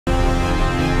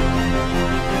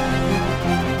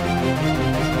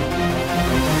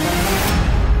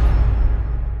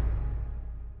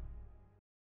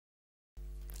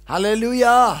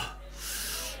Hallelujah.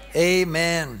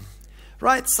 Amen.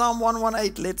 Right, Psalm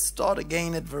 118. Let's start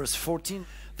again at verse 14.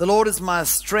 The Lord is my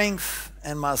strength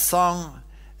and my song,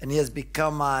 and He has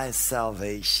become my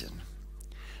salvation.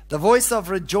 The voice of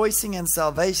rejoicing and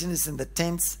salvation is in the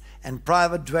tents and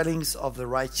private dwellings of the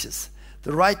righteous.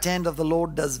 The right hand of the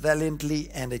Lord does valiantly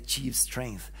and achieves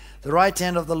strength. The right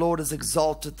hand of the Lord is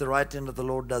exalted. The right hand of the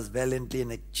Lord does valiantly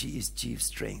and achieves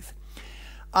strength.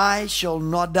 I shall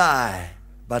not die,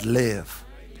 but live,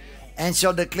 and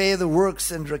shall declare the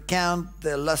works and recount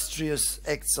the illustrious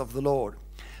acts of the Lord.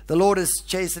 The Lord has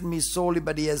chastened me sorely,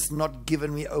 but He has not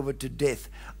given me over to death.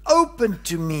 Open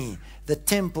to me the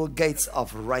temple gates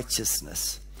of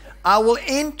righteousness. I will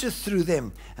enter through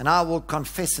them, and I will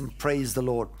confess and praise the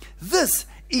Lord. This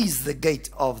is the gate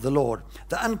of the Lord.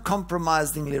 The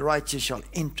uncompromisingly righteous shall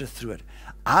enter through it.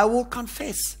 I will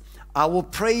confess. I will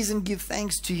praise and give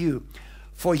thanks to you.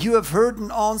 For you have heard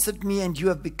and answered me, and you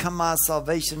have become my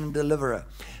salvation and deliverer.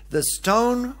 The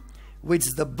stone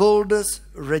which the builders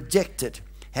rejected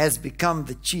has become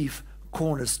the chief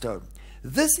cornerstone.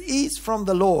 This is from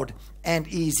the Lord, and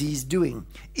is His doing.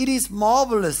 It is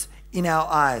marvelous in our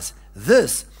eyes.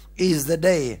 This is the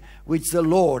day which the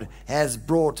Lord has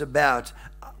brought about.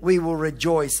 We will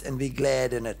rejoice and be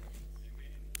glad in it.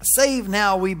 Save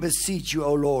now, we beseech you,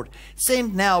 O Lord.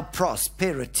 Send now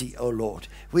prosperity, O Lord.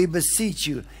 We beseech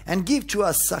you, and give to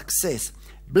us success.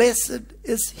 Blessed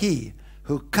is he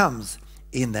who comes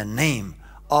in the name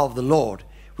of the Lord.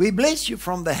 We bless you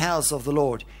from the house of the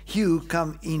Lord, you who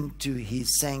come into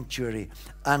His sanctuary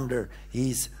under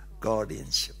His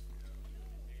guardianship.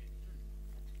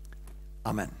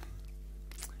 Amen.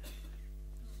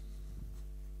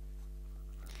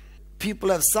 People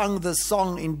have sung this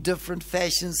song in different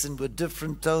fashions and with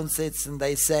different tone sets, and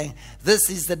they sang, this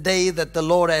is the day that the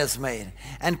Lord has made.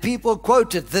 And people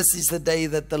quote it, this is the day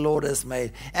that the Lord has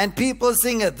made. And people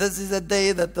sing it, this is the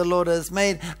day that the Lord has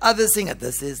made. Others sing it,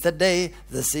 this is the day,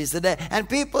 this is the day. And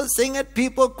people sing it,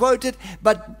 people quote it,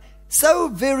 but so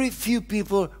very few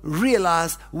people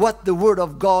realize what the Word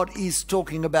of God is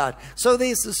talking about. So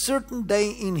there's a certain day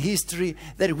in history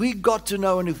that we got to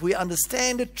know, and if we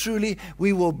understand it truly,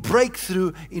 we will break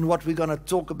through in what we're going to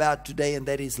talk about today, and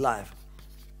that is life.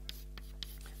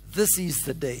 This is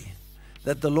the day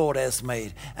that the Lord has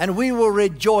made, and we will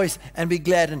rejoice and be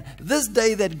glad. And this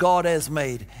day that God has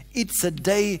made, it's a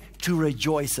day to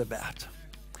rejoice about.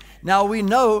 Now we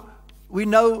do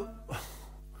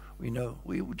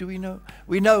we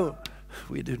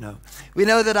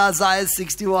know that Isaiah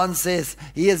 61 says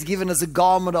He has given us a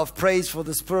garment of praise for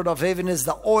the spirit of heaviness,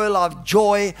 the oil of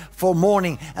joy for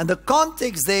mourning. And the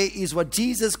context there is what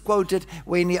Jesus quoted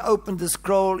when He opened the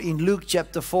scroll in Luke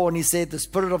chapter 4, and He said, the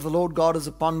Spirit of the Lord God is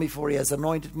upon me, for He has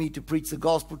anointed me to preach the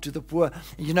gospel to the poor,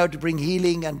 to bring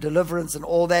healing and deliverance and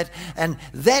all that. And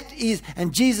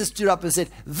Jesus stood up and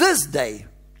said, this day,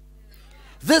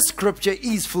 this scripture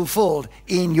is fulfilled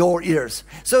in your ears.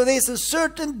 So there's a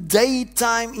certain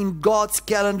daytime in God's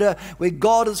calendar where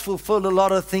God has fulfilled a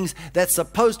lot of things that's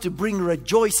supposed to bring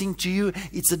rejoicing to you.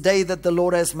 It's a day that the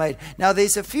Lord has made. Now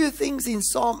there's a few things in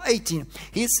Psalm 18.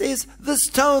 He says, the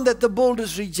stone that the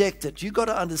builders rejected. You got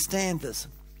to understand this.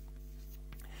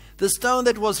 The stone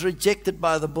that was rejected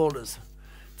by the builders.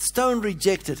 The stone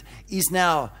rejected is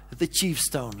now the chief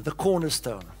stone, the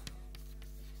cornerstone.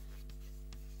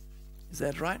 Is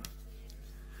that right?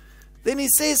 Then He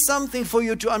says something for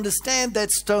you to understand that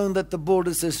stone that the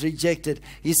builders has rejected.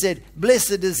 He said,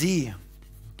 blessed is he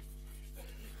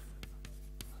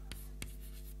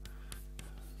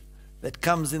that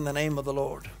comes in the name of the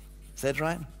Lord. Is that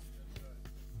right?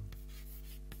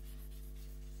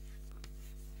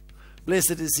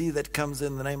 Blessed is he that comes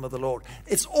in the name of the Lord.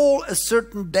 It's all a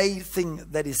certain day thing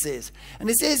that He says. And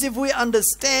He says if we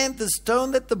understand the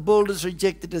stone that the builders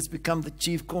rejected has become the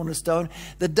chief cornerstone.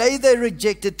 The day they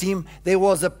rejected Him, there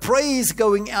was a praise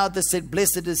going out that said,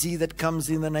 blessed is he that comes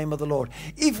in the name of the Lord.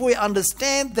 If we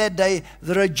understand that day,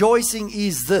 the rejoicing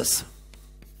is this.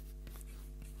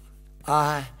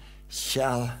 I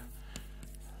shall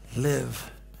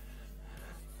live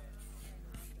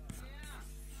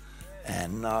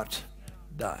and not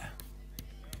die.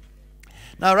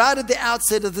 Now, right at the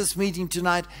outset of this meeting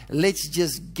tonight, let's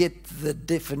just get the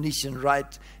definition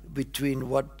right between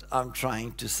what I'm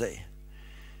trying to say.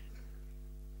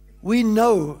 We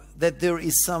know that there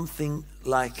is something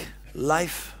like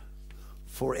life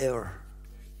forever,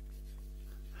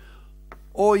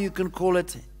 or you can call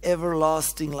it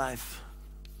everlasting life,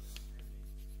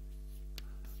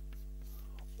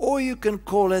 or you can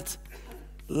call it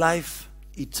life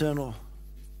eternal,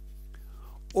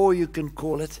 or you can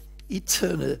call it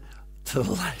eternal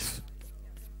life.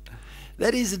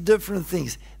 That is a different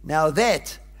thing. Now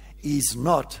that is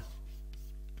not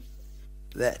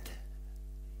that.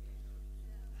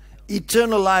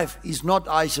 Eternal life is not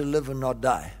I shall live and not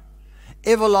die.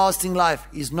 Everlasting life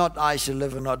is not I shall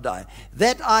live and not die.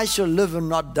 That I shall live and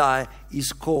not die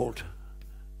is called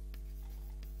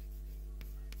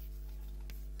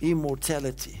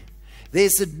immortality.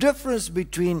 There's a difference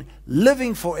between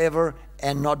living forever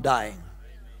and not dying.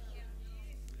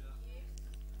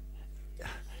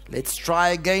 Let's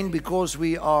try again, because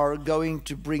we are going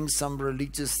to bring some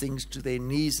religious things to their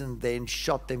knees and then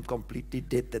shot them completely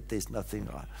dead, that there's nothing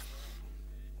wrong.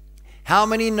 How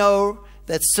many know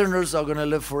that sinners are going to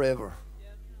live forever?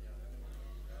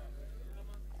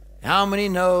 How many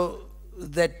know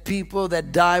that people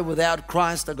that die without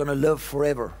Christ are going to live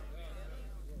forever?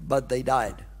 But they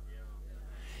died.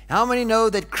 How many know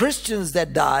that Christians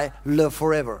that die live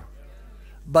forever?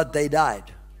 But they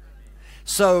died.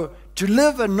 So to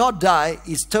live and not die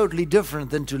is totally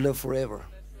different than to live forever.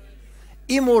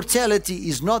 Immortality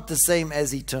is not the same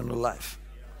as eternal life.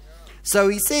 So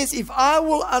he says, if I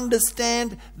will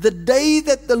understand the day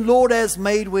that the Lord has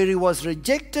made, where he was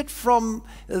rejected from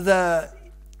the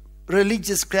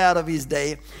religious crowd of his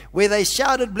day, where they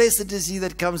shouted, blessed is he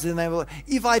that comes in the name of the Lord.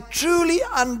 If I truly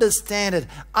understand it,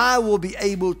 I will be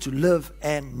able to live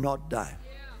and not die.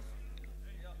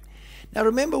 Now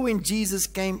remember when Jesus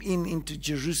came into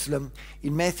Jerusalem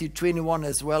in Matthew 21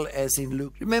 as well as in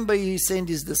Luke. Remember he sent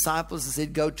his disciples and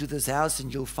said, go to this house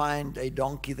and you'll find a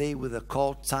donkey there with a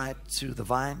colt tied to the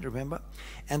vine, remember?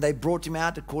 And they brought him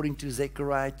out according to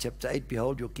Zechariah chapter 8.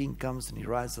 Behold, your king comes and he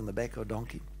rides on the back of a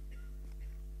donkey.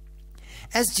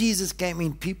 As Jesus came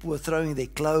in, people were throwing their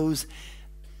clothes,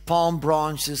 palm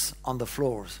branches on the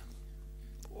floors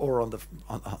or on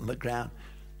the ground.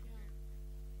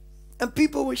 And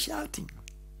people were shouting.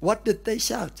 What did they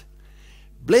shout?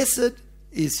 Blessed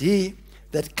is he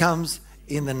that comes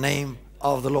in the name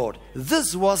of the Lord.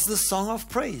 This was the song of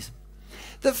praise.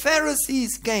 The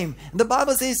Pharisees came. The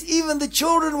Bible says even the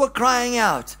children were crying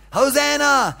out,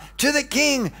 Hosanna to the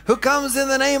King who comes in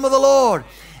the name of the Lord.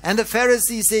 And the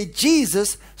Pharisees said,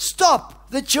 Jesus, stop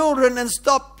the children and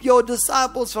stop your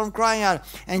disciples from crying out.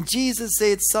 And Jesus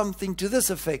said something to this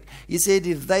effect. He said,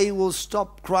 if they will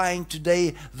stop crying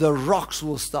today, the rocks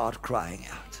will start crying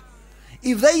out.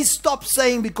 If they stop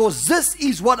saying, because this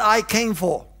is what I came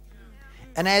for.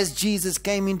 And as Jesus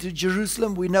came into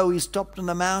Jerusalem, we know he stopped on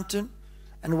the mountain.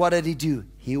 And what did he do?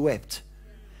 He wept.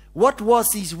 What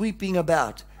was he weeping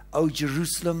about? Oh,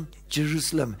 Jerusalem,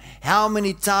 Jerusalem, how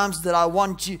many times did I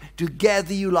want you to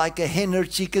gather you like a hen her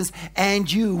chickens, and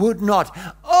you would not.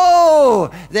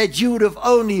 Oh, that you would have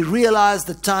only realized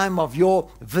the time of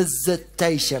your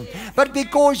visitation. But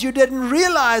because you didn't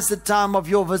realize the time of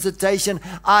your visitation,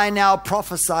 I now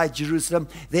prophesy, Jerusalem,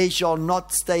 there shall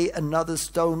not stay another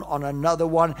stone on another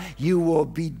one. You will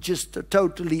be just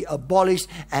totally abolished,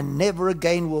 and never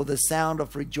again will the sound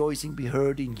of rejoicing be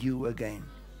heard in you again.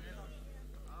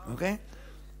 Okay?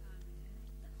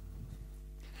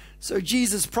 So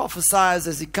Jesus prophesies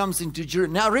as he comes into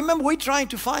Jerusalem. Now remember, we're trying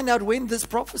to find out when this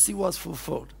prophecy was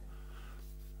fulfilled.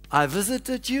 I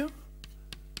visited you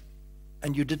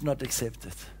and you did not accept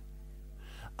it.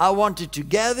 I wanted to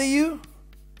gather you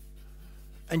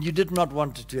and you did not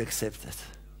want to accept it.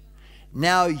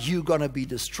 Now you're going to be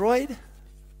destroyed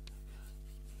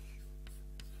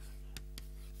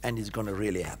and it's going to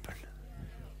really happen.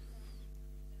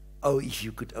 Oh, if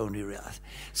you could only realize.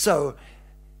 So,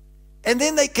 and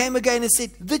then they came again and said,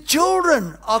 the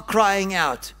children are crying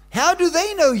out. How do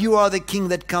they know you are the king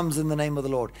that comes in the name of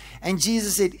the Lord? And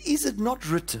Jesus said, is it not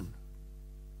written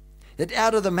that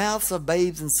out of the mouths of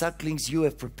babes and sucklings you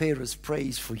have prepared as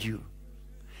praise for you?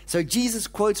 So Jesus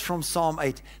quotes from Psalm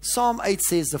 8. Psalm 8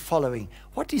 says the following.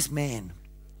 What is man?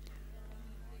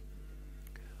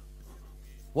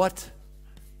 What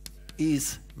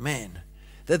is man?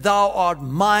 That thou art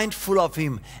mindful of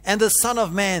him, and the Son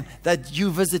of Man that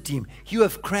you visit him. You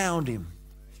have crowned him.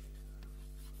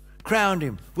 Crowned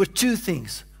him with two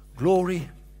things, glory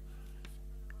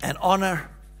and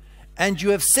honor. And you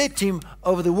have set him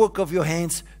over the work of your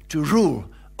hands to rule.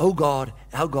 O God,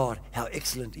 how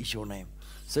excellent is your name.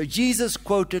 So Jesus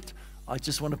quoted, I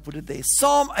just want to put it there,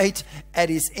 Psalm 8 at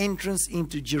his entrance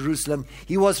into Jerusalem.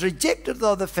 He was rejected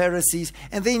of the Pharisees,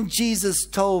 and then Jesus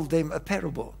told them a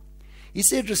parable. He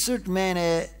said a certain man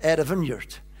had a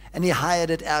vineyard, and he hired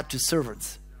it out to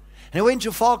servants. And he went to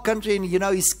a far country, and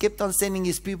he kept on sending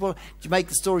his people, to make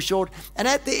the story short. And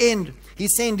at the end, he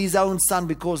sent his own son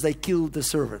because they killed the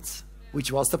servants,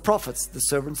 which was the prophets, the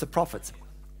servants, the prophets.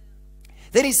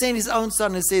 Then he sent his own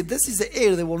son and said, this is the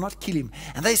heir, they will not kill him.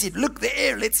 And they said, look, the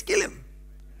heir, let's kill him.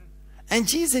 And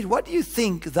Jesus said, what do you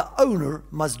think the owner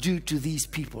must do to these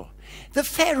people? The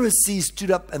Pharisees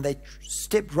stood up and they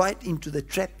stepped right into the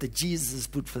trap that Jesus has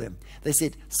put for them. They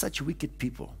said, such wicked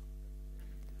people.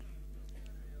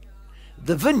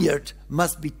 The vineyard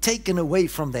must be taken away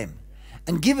from them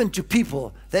and given to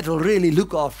people that will really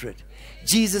look after it.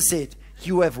 Jesus said,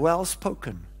 you have well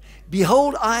spoken.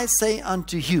 Behold, I say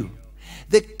unto you,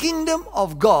 the kingdom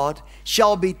of God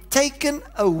shall be taken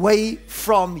away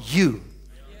from you.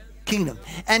 Kingdom.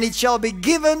 And it shall be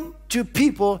given to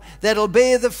people that will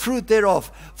bear the fruit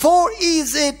thereof. For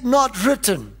is it not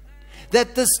written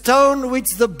that the stone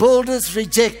which the builders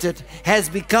rejected has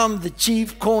become the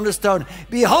chief cornerstone?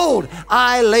 Behold,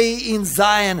 I lay in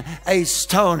Zion a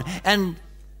stone. And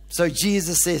so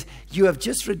Jesus says, you have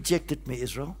just rejected me,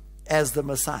 Israel, as the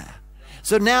Messiah.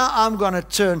 So now I'm going to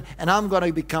turn and I'm going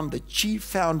to become the chief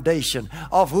foundation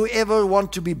of whoever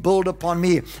want to be built upon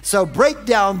me. So break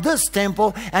down this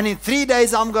temple, and in 3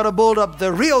 days I'm going to build up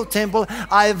the real temple.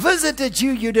 I visited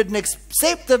you. You didn't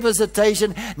accept the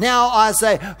visitation. Now I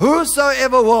say,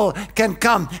 whosoever will can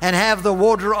come and have the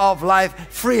water of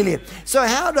life freely. So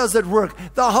how does it work?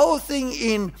 The whole thing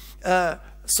in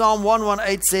Psalm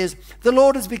 118 says, the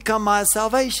Lord has become my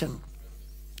salvation,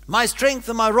 my strength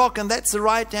and my rock, and that's the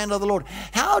right hand of the Lord.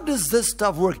 How does this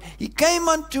stuff work? He came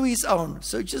unto his own.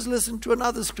 So just listen to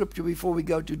another scripture before we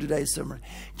go to today's sermon.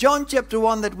 John chapter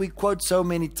 1 that we quote so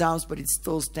many times, but it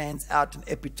still stands out an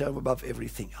epitome above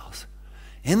everything else.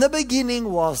 In the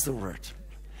beginning was the Word.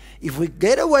 If we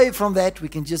get away from that, we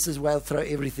can just as well throw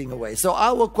everything away. So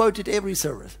I will quote it every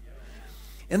service.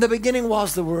 In the beginning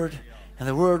was the Word, and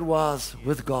the Word was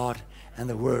with God, and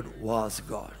the Word was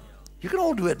God. You can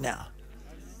all do it now.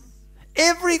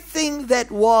 Everything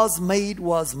that was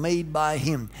made by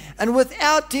him. And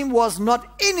without him was not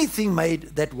anything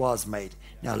made that was made.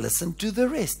 Now listen to the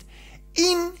rest.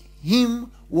 In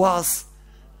him was,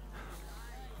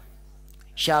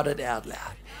 shout it out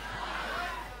loud.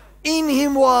 In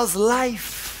him was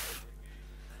life.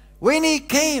 When he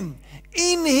came,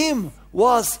 in him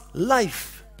was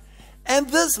life. And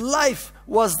this life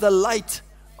was the light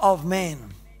of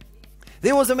man.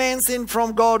 There was a man sent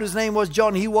from God whose name was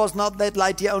John. He was not that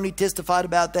light. He only testified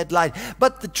about that light.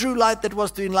 But the true light that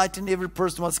was to enlighten every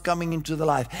person was coming into the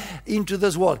life, into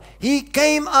this world. He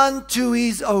came unto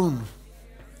his own.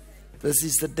 This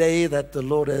is the day that the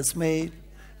Lord has made.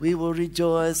 We will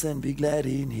rejoice and be glad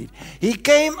in it. He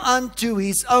came unto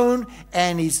his own,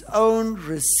 and his own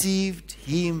received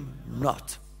him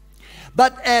not.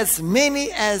 But as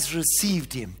many as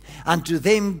received him, unto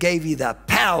them gave he the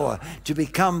power to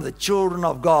become the children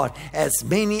of God, as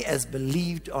many as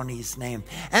believed on his name.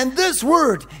 And this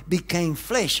word became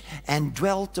flesh and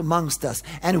dwelt amongst us,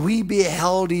 and we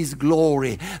beheld his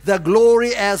glory, the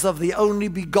glory as of the only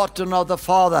begotten of the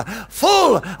Father,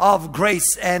 full of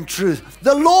grace and truth.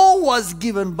 The law was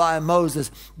given by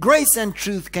Moses. Grace and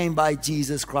truth came by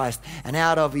Jesus Christ, and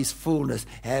out of his fullness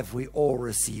have we all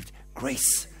received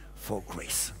grace for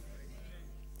grace.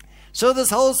 So this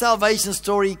whole salvation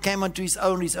story, he came unto his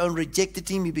own rejected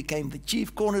him. He became the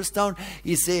chief cornerstone.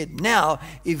 He said, now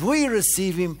if we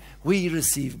receive him, we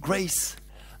receive grace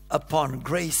upon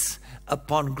grace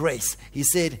upon grace. He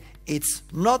said, it's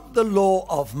not the law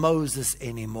of Moses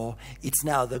anymore. It's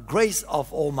now the grace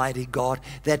of Almighty God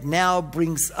that now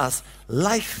brings us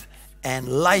life and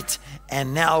light,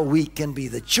 and now we can be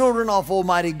the children of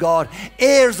Almighty God,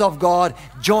 heirs of God,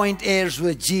 joint heirs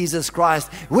with Jesus Christ.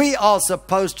 We are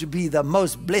supposed to be the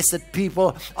most blessed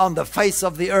people on the face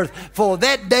of the earth, for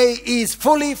that day is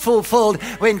fully fulfilled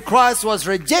when Christ was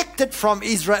rejected from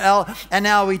Israel, and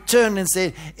now we turn and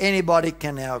say, anybody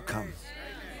can now come.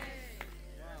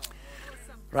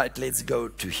 Right, let's go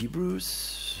to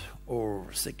Hebrews or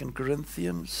 2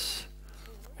 Corinthians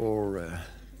or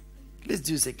let's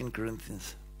do 2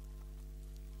 Corinthians.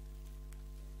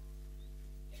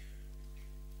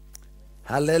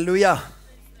 Hallelujah.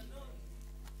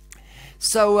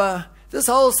 So this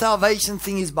whole salvation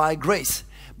thing is by grace.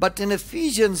 But in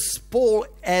Ephesians, Paul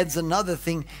adds another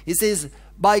thing. He says,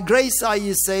 by grace are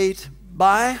you saved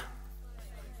by,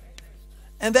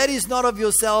 and that is not of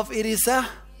yourself, it is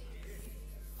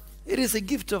a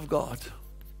gift of God.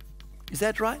 Is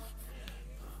that right?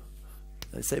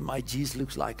 They say my G's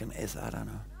looks like an S. I don't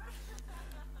know.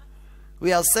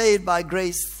 We are saved by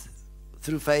grace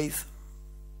through faith.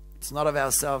 It's not of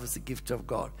ourselves, it's a gift of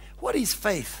God. What is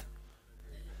faith?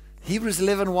 Hebrews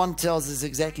 11:1 tells us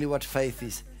exactly what faith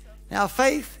is. Now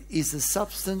faith is the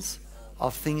substance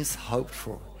of things hoped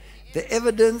for, the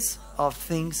evidence of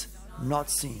things not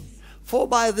seen. For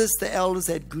by this the elders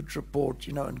had good report,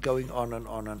 and going on and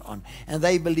on and on. And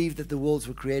they believed that the worlds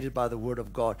were created by the word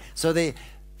of God. So their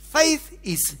Faith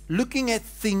is looking at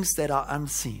things that are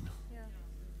unseen,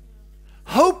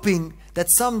 hoping that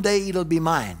someday it'll be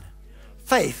mine.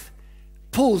 Faith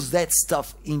pulls that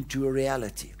stuff into a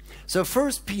reality. So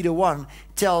 1 Peter 1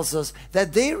 tells us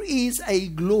that there is a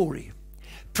glory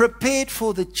prepared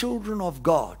for the children of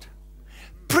God,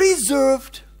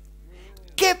 preserved,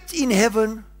 kept in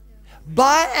heaven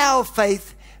by our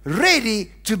faith,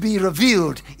 ready to be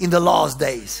revealed in the last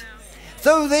days.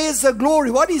 So there's a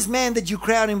glory. What is man that you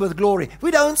crown him with glory?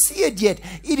 We don't see it yet.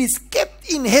 It is kept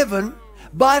in heaven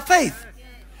by faith.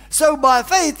 So by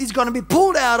faith, it's going to be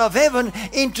pulled out of heaven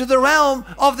into the realm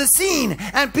of the seen.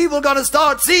 And people are going to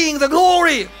start seeing the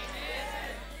glory.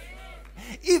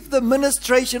 If the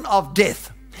ministration of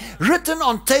death, written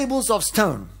on tables of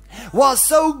stone, was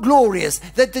so glorious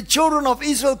that the children of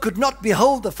Israel could not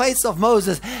behold the face of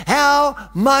Moses, how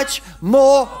much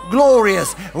more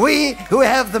glorious we who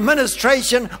have the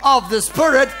ministration of the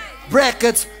Spirit,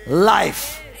 brackets,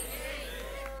 life.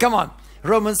 Come on.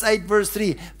 Romans 8 verse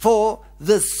 3. For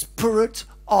the Spirit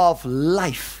of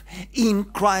life in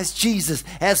Christ Jesus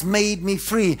has made me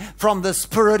free from the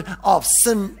spirit of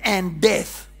sin and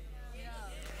death.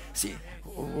 See,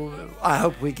 I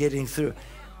hope we're getting through.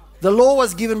 The law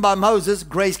was given by Moses,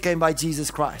 grace came by Jesus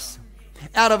Christ.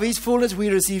 Out of his fullness we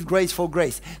receive grace for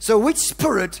grace. So which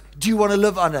spirit do you want to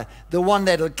live under? The one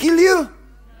that will kill you?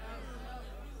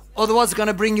 Or the one that's going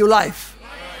to bring you life?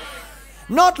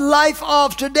 Not life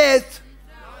after death.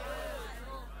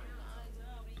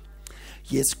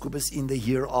 Yes, Kobus, in the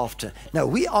hereafter. Now,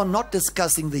 we are not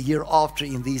discussing the hereafter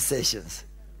in these sessions.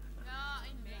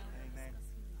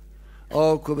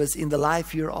 Oh, Kobus, in the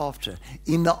life hereafter,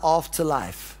 in the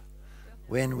afterlife,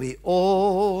 when we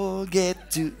all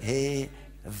get to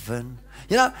heaven.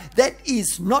 You know, that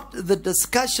is not the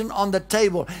discussion on the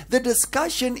table. The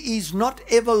discussion is not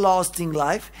everlasting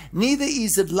life, neither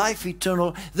is it life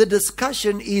eternal. The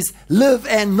discussion is live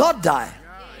and not die.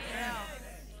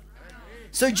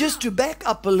 So just to back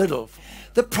up a little,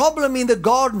 the problem in the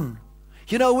garden,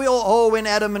 you know, we all, when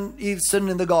Adam and Eve sinned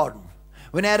in the garden,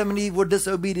 when Adam and Eve were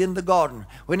disobedient in the garden,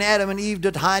 when Adam and Eve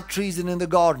did high treason in the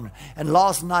garden, and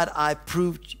last night I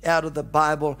proved out of the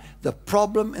Bible, the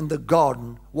problem in the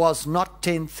garden was not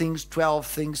 10 things, 12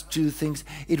 things, 2 things,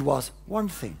 it was one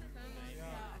thing.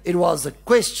 It was a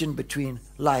question between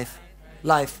life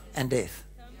and death.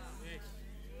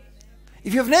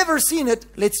 If you've never seen it,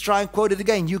 let's try and quote it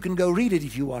again. You can go read it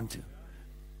if you want to.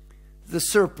 The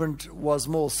serpent was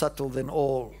more subtle than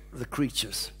all the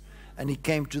creatures. And he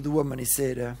came to the woman. He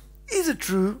said, is it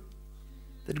true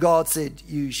that God said,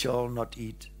 you shall not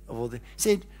eat of all the... He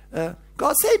said,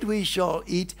 God said we shall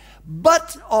eat,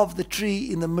 but of the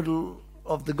tree in the middle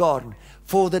of the garden.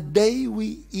 For the day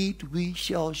we eat, we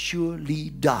shall surely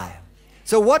die.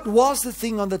 So what was the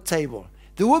thing on the table?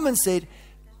 The woman said,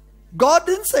 God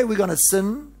didn't say we're going to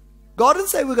sin. God didn't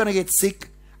say we're going to get sick.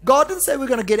 God didn't say we're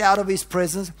going to get out of His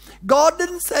presence. God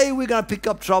didn't say we're going to pick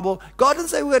up trouble. God didn't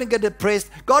say we're going to get depressed.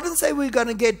 God didn't say we're going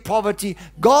to get poverty.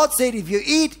 God said if you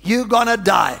eat, you're going to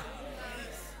die.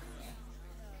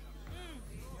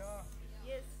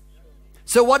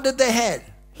 So what did they have?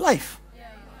 Life.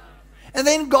 And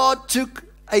then God took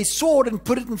a sword and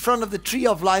put it in front of the tree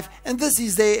of life. And this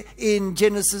is there in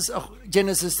Genesis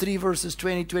 3 verses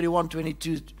 20, 21,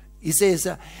 22. He says,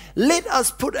 let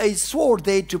us put a sword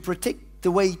there to protect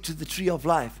the way to the tree of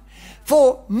life.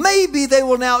 For maybe they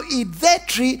will now eat that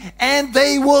tree and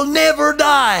they will never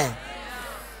die.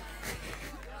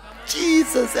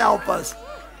 Jesus help us.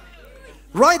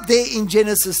 Right there in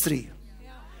Genesis 3.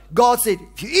 God said,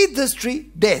 if you eat this tree,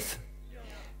 death.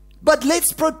 But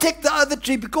let's protect the other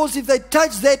tree, because if they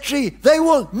touch that tree, they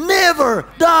will never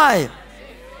die.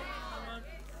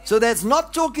 So that's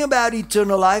not talking about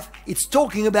eternal life. It's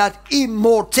talking about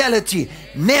immortality.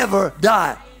 Never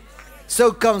die.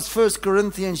 So comes 1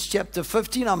 Corinthians chapter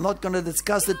 15. I'm not going to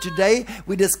discuss it today.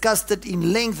 We discussed it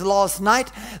in length last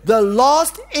night. The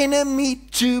last enemy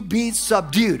to be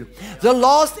subdued. The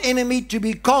last enemy to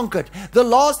be conquered. The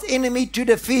last enemy to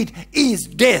defeat is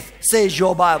death, says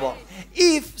your Bible.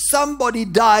 If somebody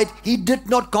died, he did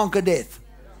not conquer death.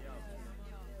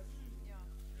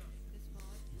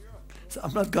 So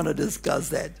I'm not going to discuss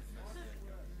that.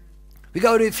 We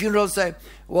go to a funeral and say,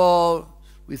 well,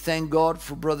 we thank God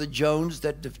for Brother Jones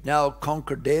that have now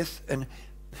conquered death. And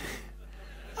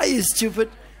are you stupid?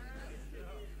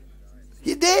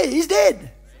 He's dead. He's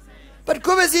dead. But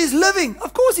Kobus is living.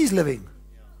 Of course he's living.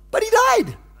 But he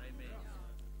died.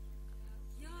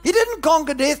 He didn't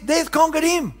conquer death. Death conquered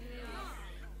him.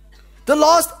 The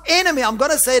last enemy, I'm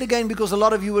going to say it again because a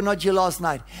lot of you were not here last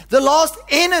night. The last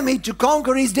enemy to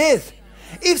conquer is death.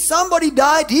 If somebody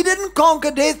died, he didn't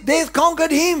conquer death. Death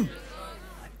conquered him.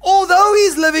 Although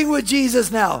he's living with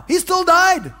Jesus now, he still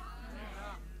died.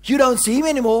 You don't see him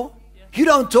anymore. You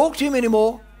don't talk to him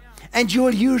anymore. And you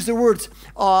will use the words,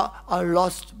 I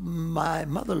lost my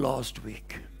mother last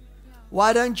week.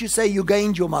 Why don't you say you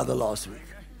gained your mother last week?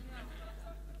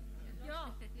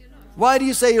 Why do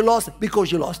you say you lost her?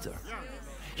 Because you lost her.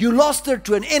 You lost her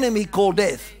to an enemy called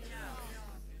death.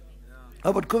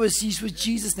 Oh, but Kobus, she's with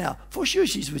Jesus now. For sure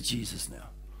she's with Jesus now.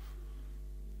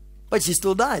 But she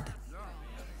still died.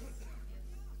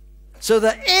 So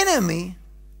the enemy,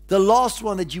 the last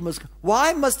one that you must...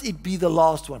 Why must it be the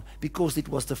last one? Because it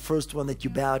was the first one that you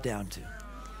bow down to.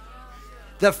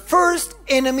 The first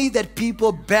enemy that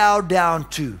people bowed down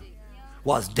to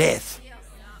was death.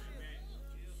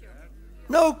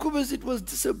 No, Kobus, it was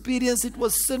disobedience, it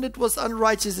was sin, it was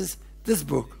unrighteousness. This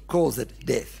book calls it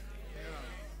death.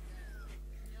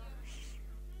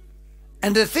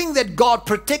 And the thing that God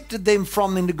protected them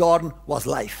from in the garden was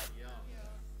life.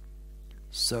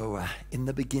 So in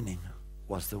the beginning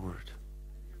was the Word.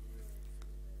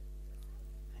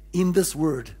 In this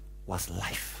Word was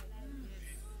life.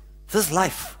 This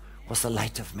life was the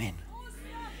light of men.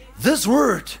 This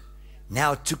Word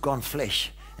now took on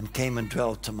flesh and came and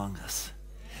dwelt among us.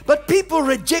 But people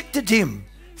rejected him,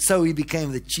 so he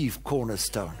became the chief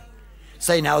cornerstone.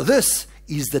 Say, now this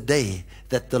is the day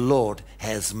that the Lord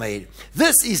has made.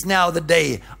 This is now the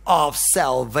day of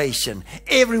salvation.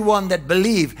 Everyone that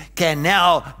believes can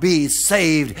now be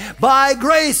saved by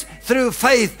grace through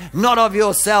faith, not of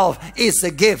yourself. It's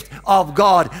a gift of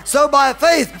God. So by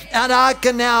faith, and I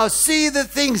can now see the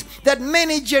things that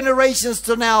many generations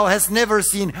to now has never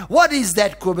seen. What is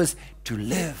that, Kobus? To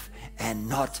live and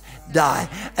not die.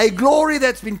 A glory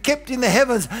that's been kept in the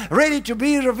heavens, ready to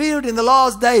be revealed in the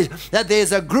last days. That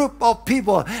there's a group of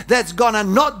people that's gonna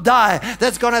not die,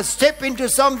 that's gonna step into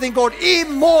something called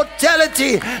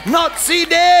immortality, not see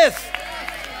death.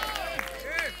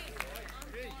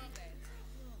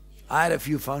 I had a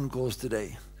few phone calls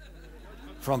today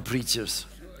from preachers.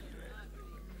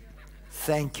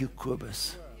 Thank you,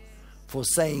 Kobus, for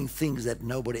saying things that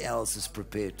nobody else is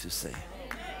prepared to say.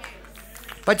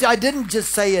 But I didn't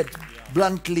just say it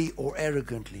bluntly or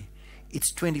arrogantly.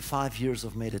 It's 25 years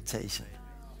of meditation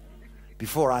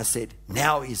before I said,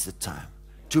 now is the time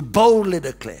to boldly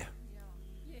declare.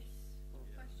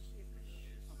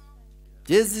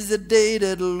 This is the day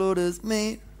that the Lord has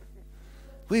made.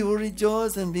 We will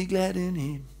rejoice and be glad in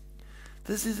Him.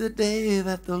 This is the day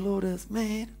that the Lord has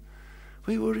made.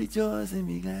 We will rejoice and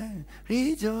be glad.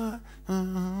 Rejoice.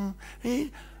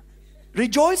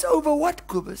 Rejoice over what,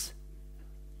 Kobus?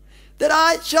 That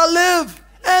I shall live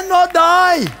and not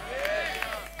die.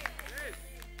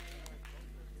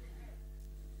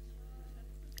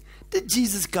 Did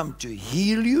Jesus come to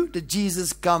heal you? Did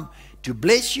Jesus come to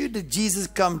bless you? Did Jesus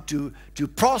come to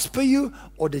prosper you?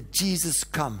 Or did Jesus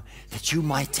come that you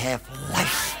might have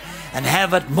life and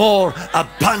have it more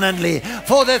abundantly?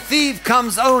 For the thief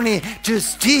comes only to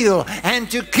steal and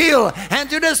to kill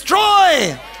and to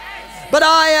destroy. But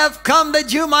I have come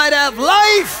that you might have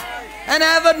life and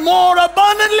have it more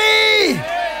abundantly.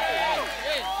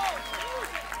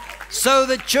 So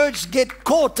the church get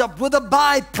caught up with the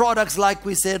byproducts, like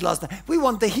we said last night. We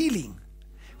want the healing.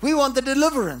 We want the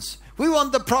deliverance. We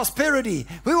want the prosperity.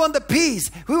 We want the peace.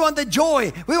 We want the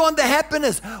joy. We want the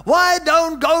happiness. Why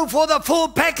don't go for the full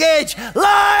package?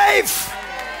 Life!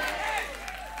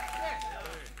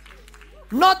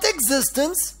 Not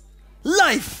existence.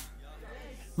 Life.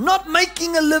 Not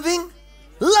making a living.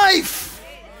 Life.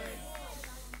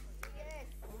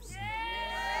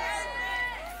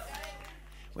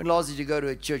 When last did you go to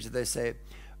a church that they say,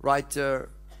 right, you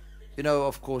know,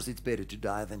 of course it's better to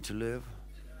die than to live.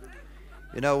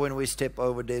 You know, when we step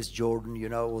over there's Jordan, you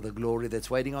know, or the glory that's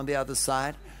waiting on the other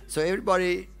side. So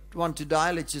everybody want to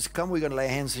die, let's just come. We're going to lay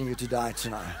hands on you to die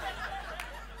tonight.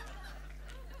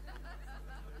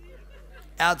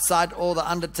 Outside, all the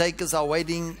undertakers are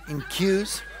waiting in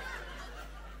queues.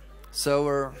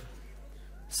 So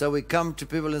we come to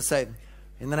people and say,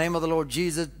 in the name of the Lord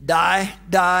Jesus, die,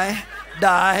 die,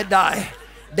 die, die.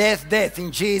 Death, death,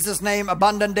 in Jesus' name,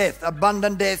 abundant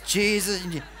death, Jesus.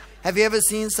 Have you ever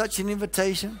seen such an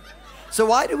invitation? So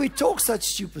why do we talk such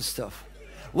stupid stuff?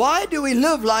 Why do we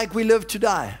live like we live to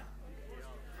die?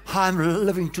 I'm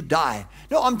living to die.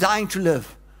 No, I'm dying to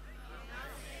live.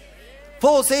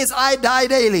 Paul says, I die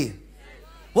daily.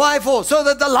 Why for? So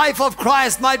that the life of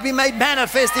Christ might be made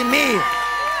manifest in me.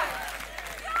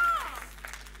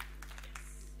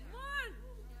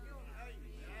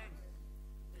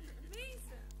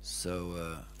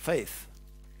 So faith,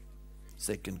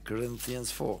 2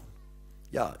 Corinthians 4.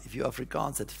 Yeah, if you're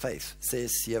Afrikaans, it's faith.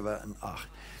 6, 7 and 8.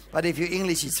 But if you're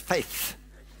English, it's faith.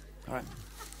 All right.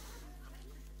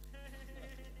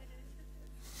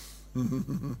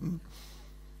 2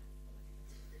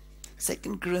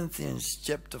 Corinthians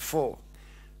chapter 4.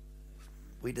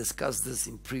 We discussed this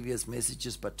in previous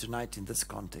messages, but tonight in this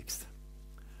context.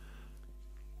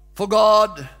 For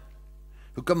God,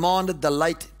 who commanded the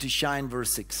light to shine,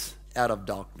 verse 6, out of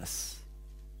darkness,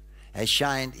 has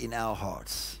shined in our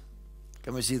hearts.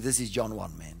 Can we see this is John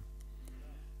 1, man?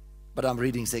 But I'm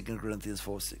reading 2 Corinthians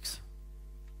 4, 6.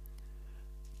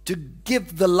 To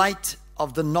give the light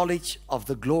of the knowledge of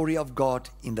the glory of God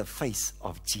in the face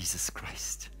of Jesus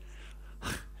Christ.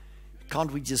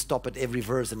 Can't we just stop at every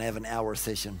verse and have an hour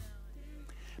session?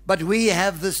 But we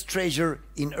have this treasure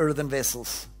in earthen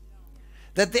vessels,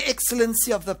 that the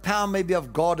excellency of the power may be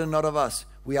of God and not of us.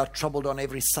 We are troubled on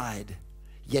every side,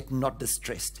 yet not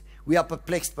distressed. We are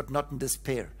perplexed, but not in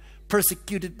despair.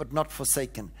 Persecuted, but not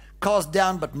forsaken. Cast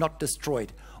down, but not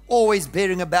destroyed. Always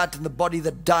bearing about in the body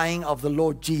the dying of the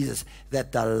Lord Jesus,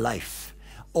 that the life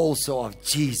also of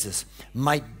Jesus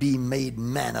might be made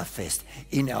manifest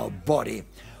in our body.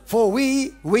 For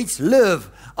we which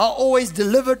live are always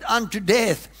delivered unto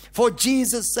death for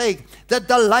Jesus' sake, that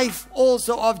the life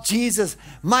also of Jesus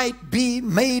might be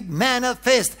made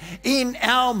manifest in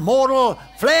our mortal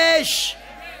flesh.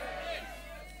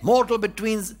 Mortal but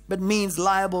means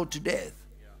liable to death.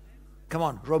 Come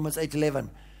on, Romans 8:11.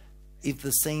 If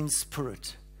the same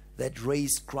Spirit that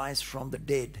raised Christ from the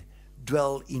dead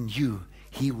dwell in you,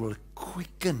 He will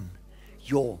quicken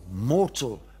your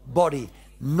mortal body,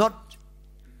 not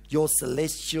your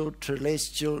celestial,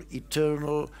 terrestrial,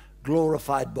 eternal,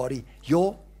 glorified body,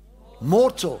 your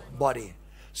mortal body,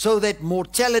 so that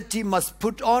mortality must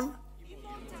put on,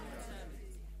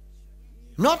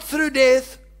 not through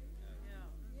death,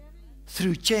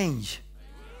 through change.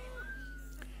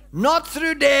 Not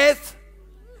through death,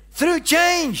 through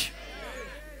change.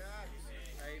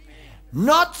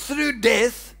 Not through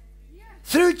death,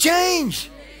 through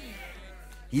change.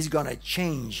 He's going to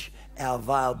change our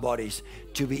vile bodies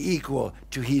to be equal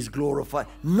to His glorified.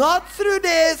 Not through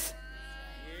death,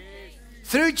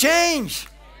 through change.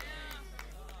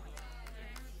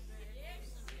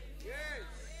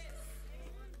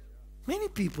 Many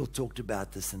people talked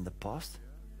about this in the past,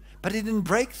 but it didn't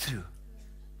break through.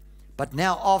 But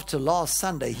now, after last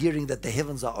Sunday, hearing that the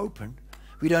heavens are open,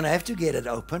 we don't have to get it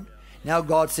open. Now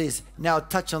God says, now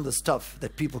touch on the stuff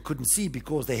that people couldn't see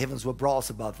because the heavens were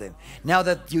brass above them. Now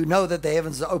that you know that the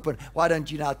heavens are open, why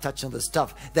don't you now touch on the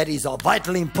stuff that is of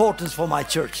vital importance for my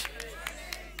church?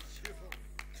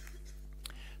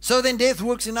 So then death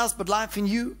works in us, but life in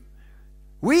you.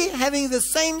 We having the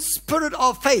same spirit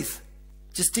of faith.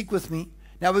 Just stick with me.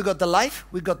 Now we've got the life,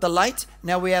 we've got the light,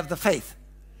 now we have the faith.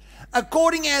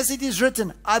 According as it is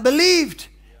written, I believed,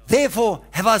 therefore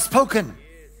have I spoken.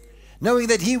 Knowing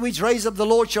that He which raised up the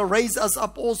Lord shall raise us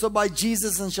up also by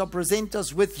Jesus and shall present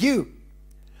us with you.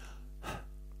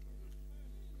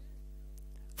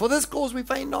 For this cause we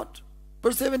faint not.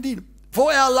 Verse 17.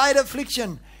 For our light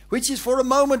affliction, which is for a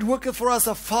moment, worketh for us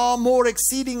a far more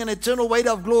exceeding and eternal weight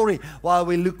of glory, while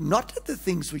we look not at the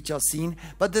things which are seen,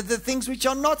 but at the things which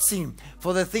are not seen.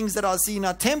 For the things that are seen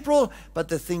are temporal, but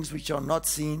the things which are not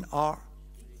seen are.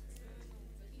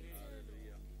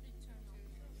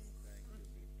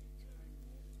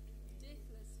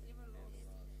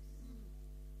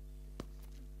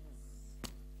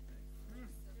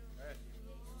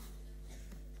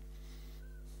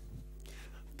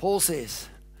 Paul says,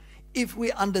 if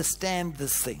we understand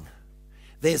this thing,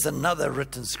 there's another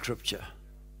written scripture.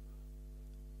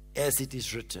 As it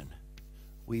is written,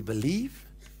 we believe,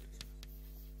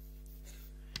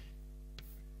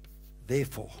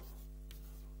 therefore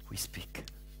we speak.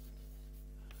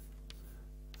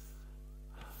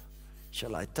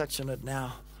 Shall I touch on it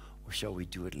now, or shall we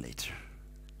do it later?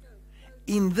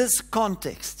 In this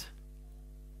context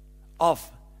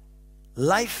of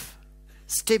life,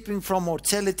 stepping from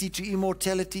mortality to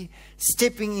immortality,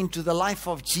 stepping into the life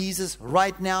of Jesus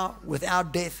right now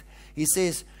without death, he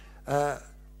says,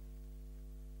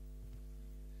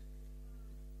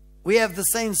 we have the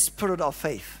same spirit of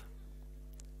faith.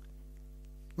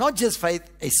 Not just faith,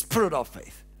 a spirit of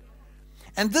faith.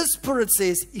 And this spirit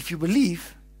says, if you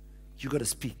believe, you got to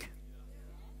speak.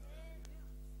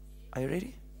 Are you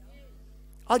ready?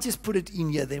 I'll just put it in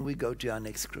here, then we go to our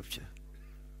next scripture.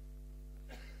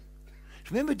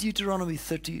 Remember Deuteronomy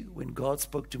 30, when God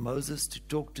spoke to Moses to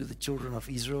talk to the children of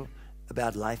Israel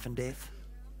about life and death?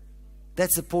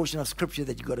 That's the portion of scripture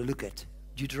that you got to look at.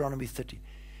 Deuteronomy 30.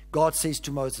 God says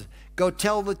to Moses, go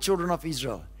tell the children of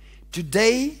Israel,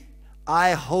 today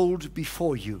I hold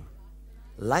before you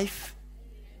life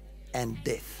and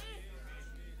death.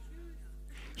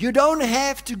 You don't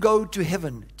have to go to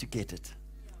heaven to get it.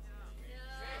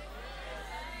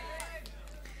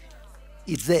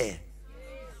 It's there.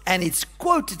 And it's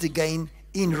quoted again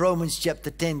in Romans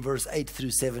chapter 10, verse 8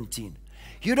 through 17.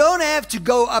 You don't have to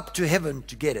go up to heaven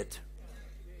to get it.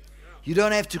 You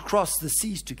don't have to cross the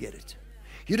seas to get it.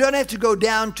 You don't have to go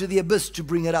down to the abyss to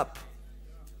bring it up.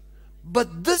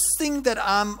 But this thing that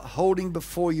I'm holding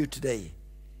before you today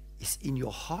is in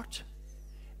your heart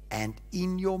and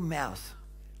in your mouth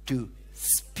to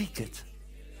speak it.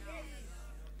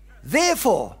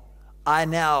 Therefore, I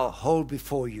now hold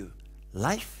before you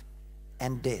life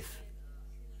and death.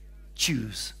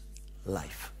 Choose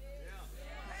life.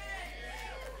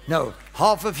 No,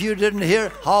 half of you didn't hear,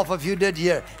 half of you did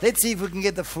hear. Let's see if we can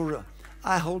get the full.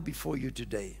 I hold before you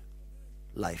today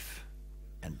life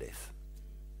and death.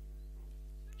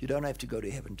 You don't have to go to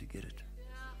heaven to get it.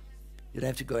 You don't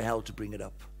have to go to hell to bring it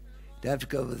up. You don't have to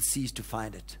go over the seas to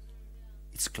find it.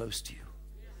 It's close to you,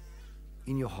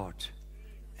 in your heart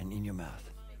and in your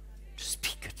mouth. Just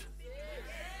speak it.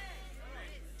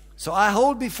 So I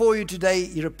hold before you today,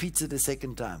 he repeats it a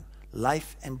second time,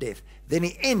 life and death. Then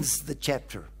he ends the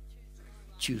chapter,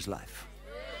 choose life.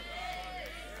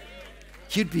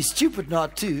 You'd be stupid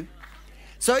not to.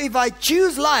 So if I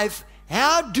choose life,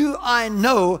 how do I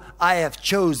know I have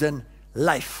chosen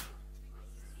life?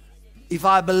 If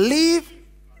I believe,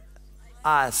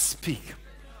 I speak.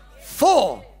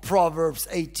 For Proverbs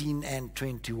 18 and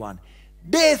 21,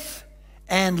 death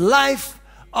and life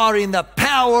are in the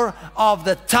power of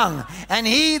the tongue, and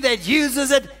he that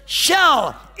uses it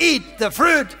shall eat the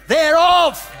fruit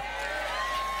thereof.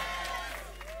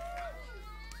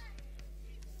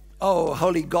 Oh,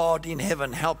 holy God in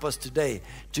heaven, help us today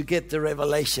to get the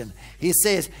revelation. He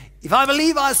says, if I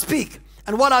believe, I speak,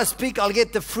 and what I speak, I'll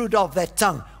get the fruit of that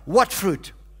tongue. What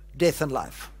fruit? Death and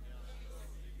life.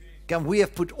 Come, we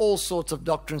have put all sorts of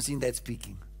doctrines in that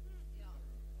speaking.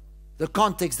 The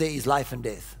context there is life and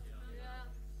death.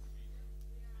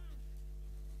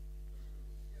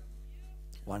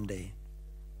 One day,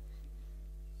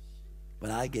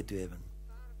 when I get to heaven,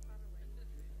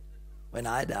 when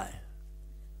I die,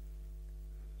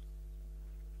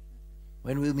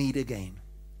 when we meet again,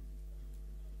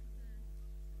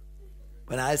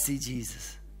 when I see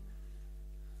Jesus,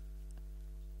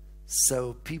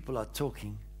 so people are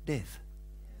talking death.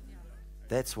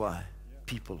 That's why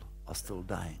people are still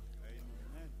dying.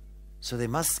 So there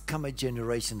must come a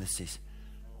generation that says,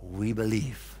 we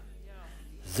believe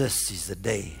this is the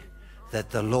day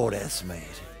that the Lord has made.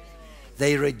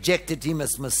 They rejected him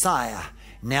as Messiah.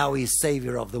 Now he's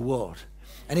Savior of the world.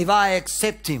 And if I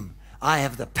accept him, I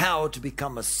have the power to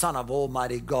become a son of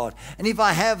Almighty God. And if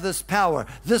I have this power,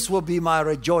 this will be my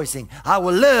rejoicing. I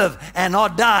will live and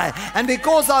not die. And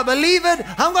because I believe it,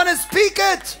 I'm going to speak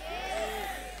it.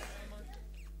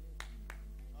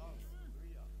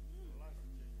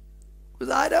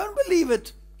 Because I don't believe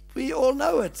it. We all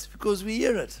know it because we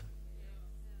hear it.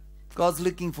 God's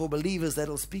looking for believers that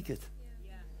will speak it.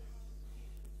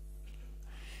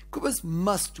 Kobus,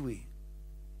 must we?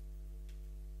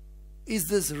 Is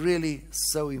this really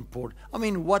so important? I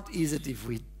mean, what is it if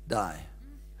we die?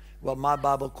 Well, my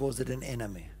Bible calls it an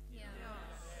enemy.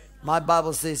 My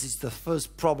Bible says it's the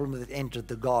first problem that entered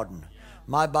the garden.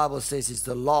 My Bible says it's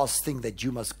the last thing that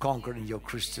you must conquer in your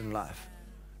Christian life.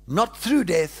 Not through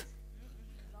death,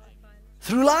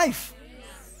 through life.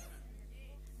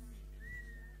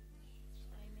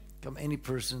 Come, any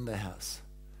person in the house,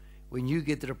 when you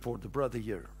get the report, the brother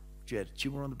here, you had a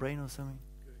tumor on the brain or something?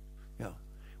 Yeah.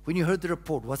 When you heard the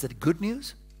report, was it good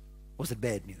news? Was it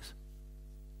bad news?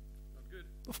 Not good.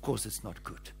 Of course it's not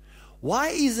good. Why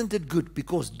isn't it good?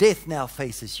 Because death now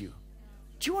faces you.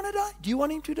 Do you want to die? Do you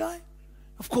want him to die?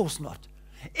 Of course not.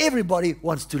 Everybody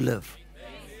wants to live.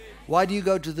 Why do you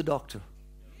go to the doctor?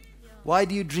 Why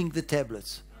do you drink the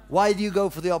tablets? Why do you go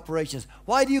for the operations?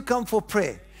 Why do you come for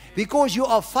prayer? Because you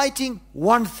are fighting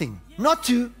one thing, not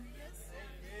two.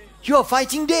 You are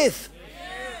fighting death.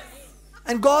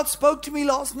 And God spoke to me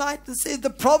last night and said the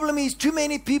problem is too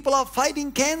many people are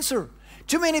fighting cancer.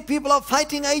 Too many people are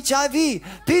fighting HIV.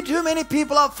 Too many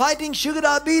people are fighting sugar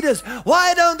diabetes.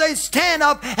 Why don't they stand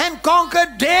up and conquer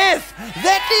death?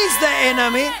 That is the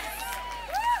enemy.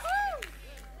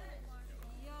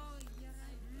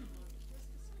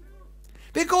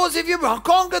 Because if you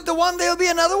conquered the one, there'll be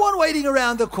another one waiting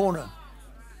around the corner.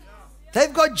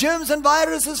 They've got germs and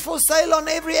viruses for sale on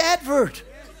every advert.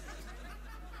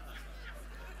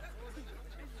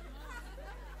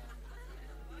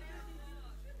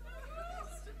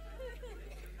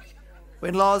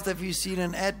 When last have you seen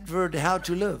an advert, how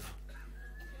to live?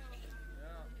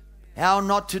 How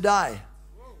not to die.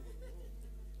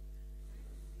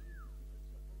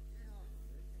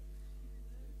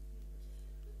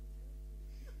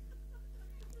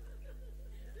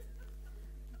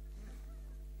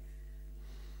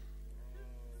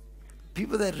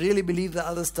 People that really believe the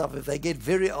other stuff, if they get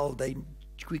very old, they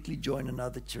quickly join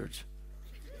another church.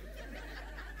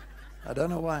 I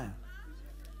don't know why.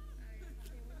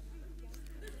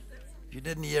 If you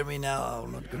didn't hear me now,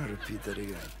 I'm not going to repeat that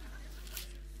again.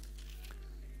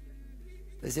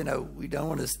 They say, no, we don't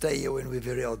want to stay here when we're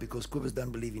very old because Kobus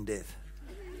don't believe in death.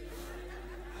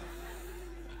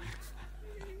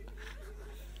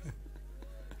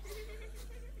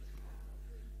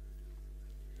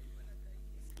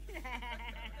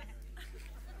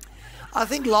 I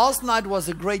think last night was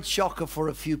a great shocker for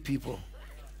a few people.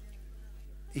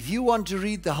 If you want to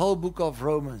read the whole book of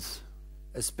Romans,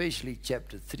 especially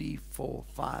chapter 3, 4,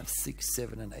 5, 6,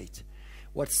 7, and 8,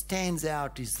 what stands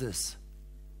out is this: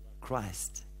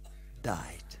 Christ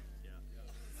died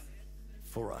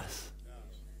for us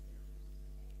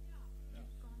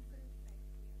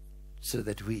so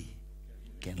that we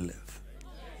can live.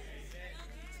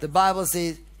 The Bible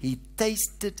says he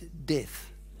tasted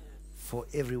death for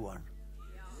everyone,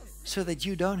 so that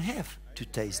you don't have to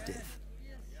taste death.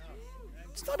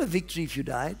 It's not a victory if you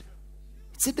died.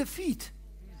 It's a defeat.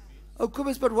 Oh,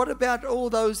 Kobus, but what about all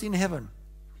those in heaven?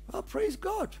 Well, praise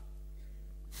God.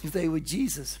 If they were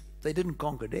Jesus, they didn't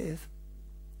conquer death.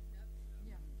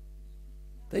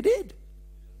 They did.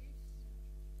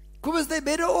 Kobus, they're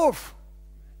better off.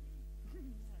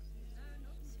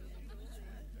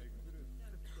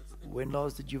 When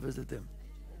last did you visit them?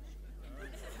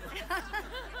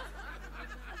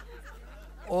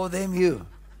 Or them you?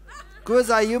 Because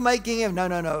are you making him?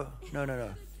 No.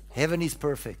 Heaven is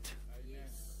perfect.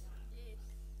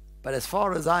 But as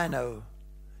far as I know,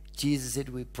 Jesus said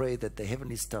we pray that the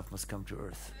heavenly stuff must come to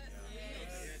earth.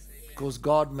 Because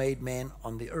God made man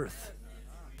on the earth.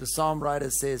 The psalm writer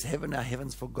says, heaven are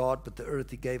heavens for God, but the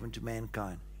earth he gave unto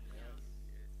mankind.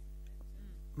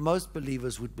 Most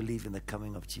believers would believe in the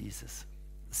coming of Jesus,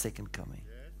 the second coming.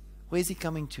 Where's he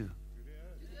coming to?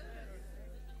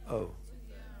 Oh.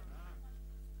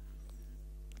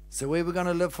 So where we're going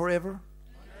to live forever?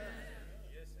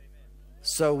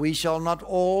 So we shall not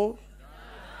all,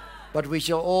 but we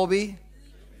shall all be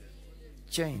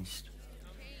changed.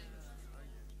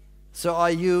 So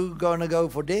are you going to go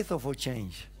for death or for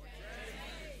change?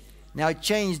 Now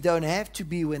change don't have to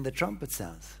be when the trumpet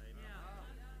sounds.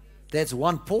 That's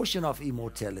one portion of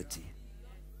immortality.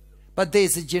 But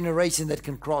there's a generation that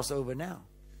can cross over now.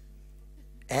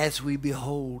 As we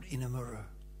behold in a mirror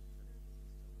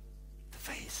the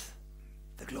face,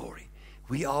 the glory.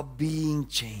 We are being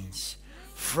changed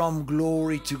from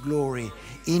glory to glory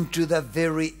into the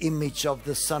very image of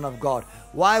the Son of God.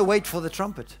 Why wait for the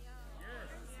trumpet?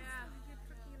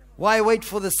 Why wait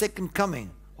for the second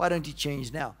coming? Why don't you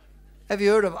change now? Have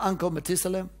you heard of Uncle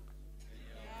Methuselah?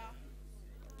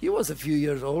 He was a few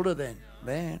years older then.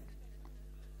 Man.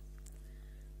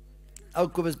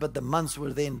 But the months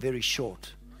were then very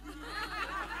short.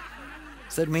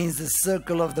 So it means the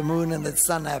circle of the moon and the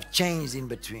sun have changed in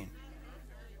between.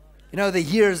 You know, the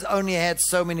years only had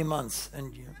so many months.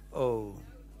 And oh,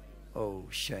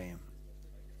 shame.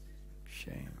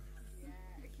 Shame.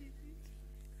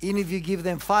 Even if you give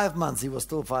them 5 months, he was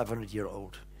still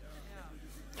 500-year-old.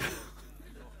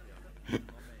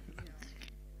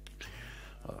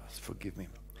 Oh, forgive me.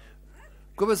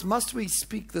 Kobus, must we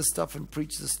speak this stuff and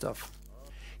preach this stuff?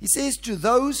 He says, to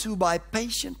those who by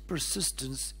patient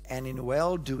persistence and in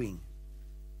well-doing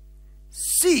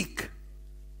seek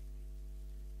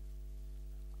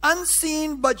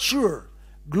unseen but sure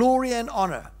glory and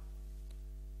honor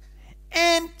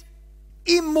and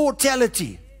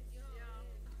immortality.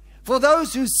 For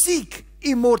those who seek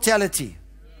immortality,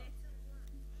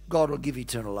 God will give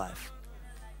eternal life.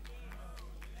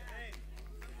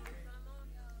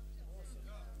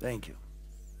 Thank you.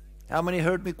 How many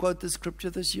heard me quote this scripture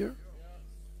this year?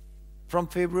 From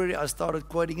February, I started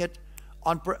quoting it,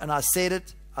 and I said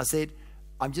it. I said,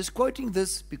 I'm just quoting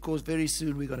this because very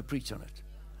soon we're going to preach on it.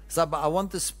 So I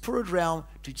want the spirit realm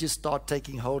to just start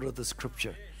taking hold of the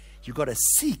scripture. You've got to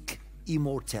seek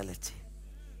immortality.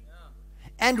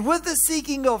 And with the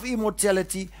seeking of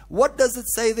immortality, what does it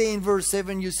say there in verse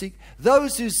 7? You seek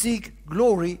those who seek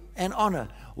glory and honor.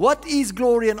 What is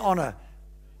glory and honor?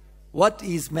 What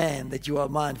is man that you are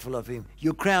mindful of him?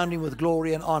 You crown him with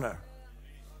glory and honor.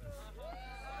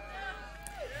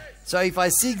 So if I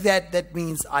seek that, that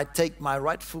means I take my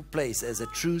rightful place as a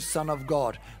true son of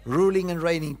God, ruling and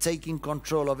reigning, taking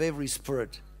control of every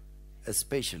spirit,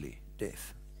 especially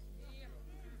death.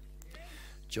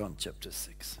 John chapter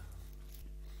 6.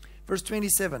 Verse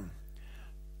 27.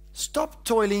 Stop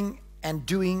toiling and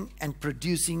doing and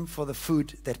producing for the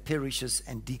food that perishes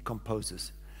and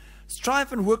decomposes.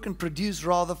 Strive and work and produce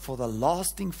rather for the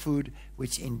lasting food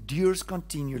which endures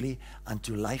continually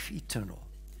unto life eternal.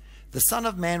 The Son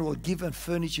of Man will give and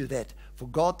furnish you that, for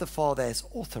God the Father has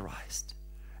authorized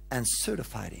and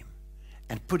certified him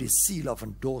and put his seal of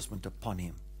endorsement upon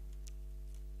him.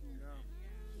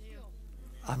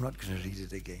 I'm not going to read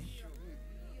it again.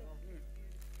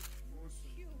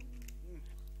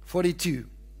 42.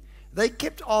 They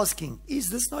kept asking, is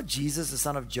this not Jesus, the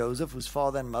son of Joseph, whose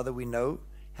father and mother we know?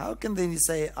 How can then he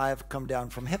say, I have come down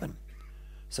from heaven?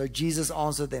 So Jesus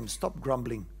answered them, stop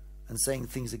grumbling and saying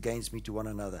things against me to one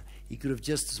another. He could have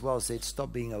just as well said,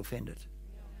 stop being offended.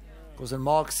 Because in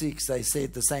Mark 6, they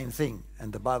said the same thing.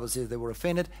 And the Bible says they were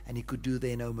offended and he could do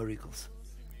there no miracles.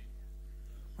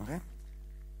 Okay?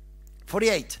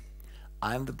 48.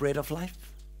 I am the bread of life.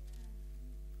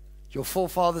 Your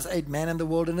forefathers ate manna in the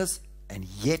wilderness, and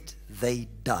yet they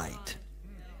died.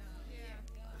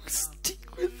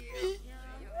 Stick with me.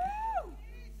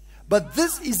 But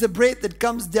this is the bread that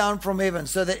comes down from heaven,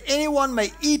 so that anyone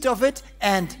may eat of it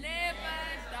and never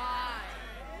die.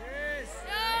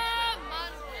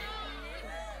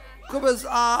 Kobus,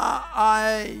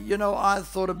 I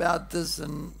thought about this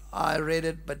and I read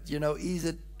it, but is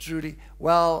it truly?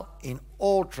 Well, in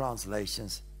all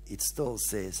translations, it still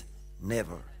says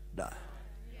never die.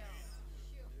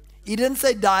 He didn't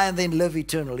say die and then live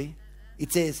eternally.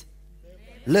 It says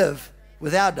live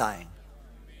without dying.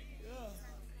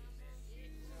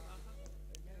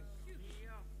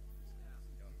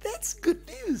 That's good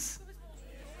news.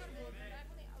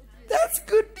 That's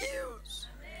good news.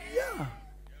 Yeah.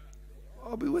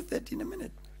 I'll be with that in a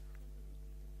minute.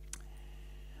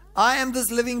 I am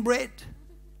this living bread.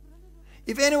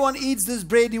 If anyone eats this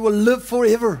bread, he will live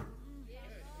forever.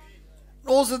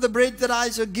 Also the bread that I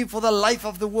shall give for the life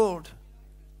of the world.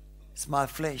 It's my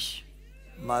flesh,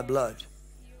 my blood.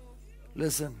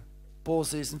 Listen, Paul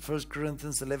says in 1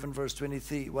 Corinthians 11 verse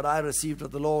 23, what I received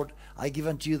of the Lord, I give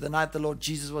unto you. The night the Lord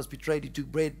Jesus was betrayed, he took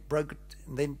bread, broke it,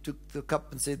 and then took the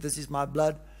cup and said, this is my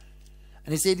blood.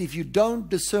 And he said, if you don't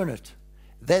discern it,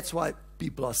 that's why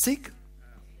people are sick,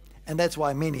 and that's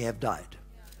why many have died.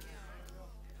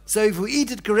 So if we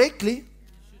eat it correctly,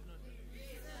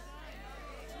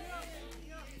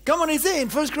 come on, he said in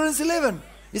 1 Corinthians 11,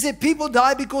 he said people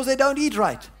die because they don't eat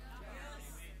right.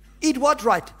 Eat what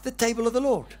right? The table of the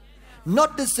Lord.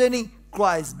 Not discerning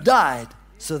Christ died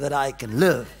so that I can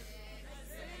live.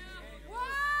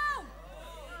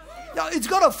 Now it's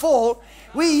got to fall.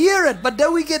 We hear it, but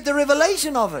don't we get the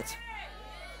revelation of it?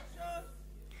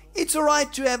 It's all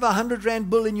right to have a 100 rand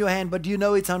bill in your hand, but do you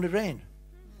know it's 100 rand?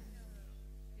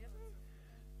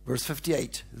 Verse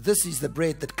 58. This is the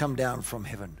bread that come down from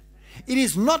heaven. It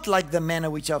is not like the manna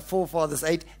which our forefathers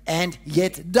ate and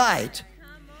yet died.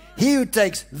 He who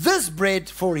takes this bread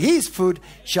for his food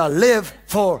shall live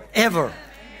forever.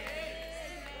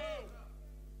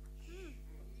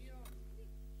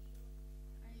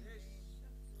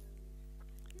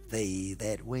 They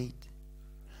that wait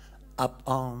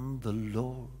upon the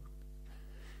Lord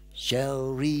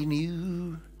shall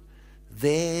renew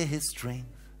their strength.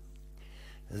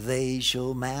 They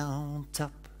shall mount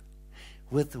up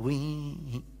with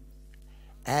wings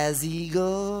as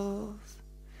eagles.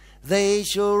 They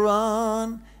shall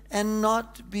run and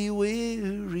not be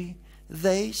weary.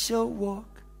 They shall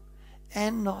walk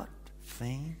and not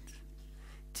faint.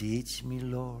 Teach me,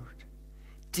 Lord.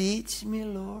 Teach me,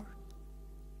 Lord,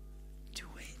 to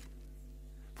wait.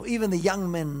 For even the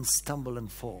young men stumble and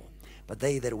fall, but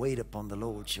they that wait upon the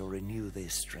Lord shall renew their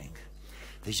strength.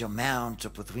 They shall mount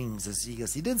up with wings as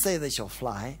eagles. He didn't say they shall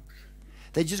fly.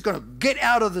 They're just going to get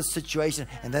out of the situation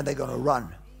and then they're going to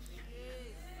run.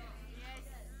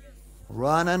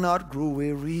 Run and not grow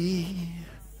weary.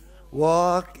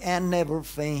 Walk and never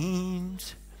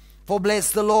faint. For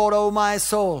bless the Lord, O my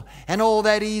soul, and all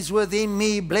that is within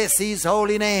me. Bless his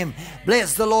holy name.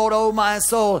 Bless the Lord, O my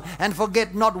soul, and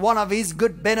forget not one of his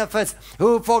good benefits,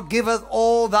 who forgiveth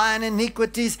all thine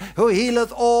iniquities, who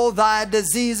healeth all thy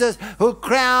diseases, who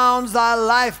crowns thy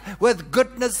life with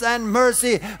goodness and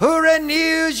mercy, who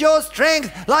renews your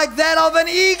strength like that of an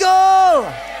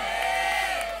eagle.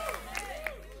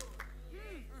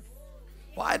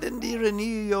 Why didn't he renew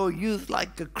your youth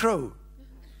like a crow?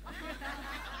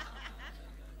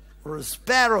 Or a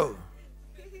sparrow?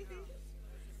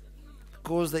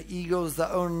 Because the eagle is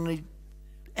the only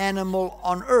animal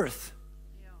on earth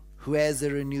who has a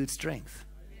renewed strength.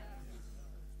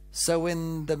 So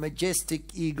when the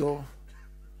majestic eagle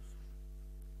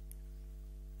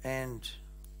and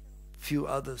few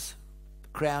others.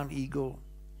 Crown eagle,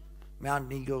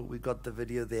 mountain eagle. We got the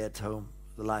video there at home,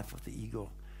 the life of the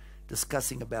eagle,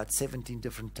 discussing about 17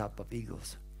 different type of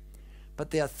eagles.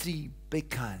 But there are 3 big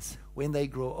kinds. When they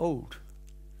grow old,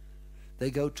 they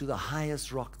go to the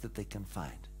highest rock that they can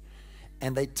find.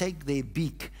 And they take their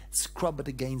beak, scrub it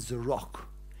against the rock.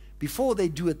 Before they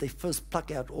do it, they first pluck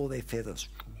out all their feathers.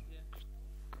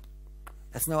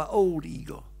 That's now an old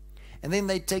eagle. And then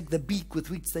they take the beak with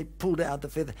which they pulled out the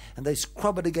feather and they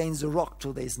scrub it against the rock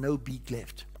till there's no beak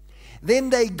left.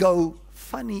 Then they go,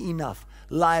 funny enough,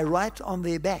 lie right on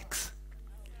their backs,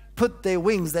 put their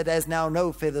wings that has now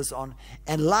no feathers on,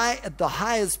 and lie at the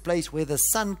highest place where the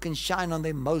sun can shine on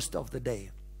them most of the day.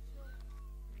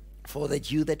 For that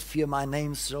you that fear my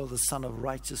name shall the Son of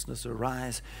Righteousness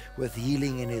arise with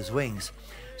healing in his wings.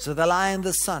 So they lie in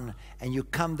the sun, and you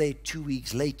come there 2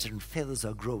 weeks later and feathers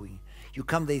are growing. You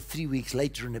come there 3 weeks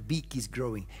later and a beak is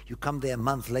growing. You come there a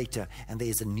month later and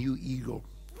there's a new eagle.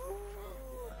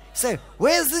 So,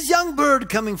 where's this young bird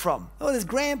coming from? Oh, there's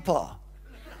Grandpa.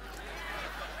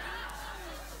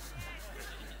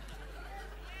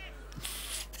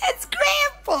 That's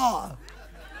Grandpa.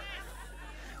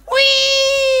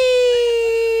 Whee!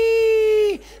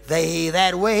 They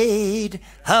that wait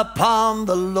upon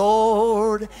the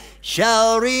Lord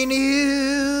shall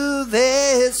renew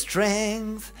their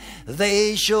strength.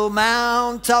 They shall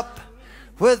mount up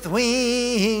with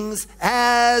wings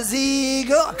as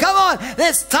eagles. Come on,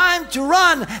 there's time to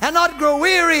run and not grow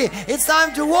weary. It's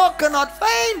time to walk and not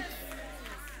faint.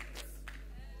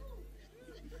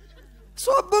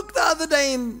 Saw a book the other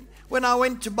day when I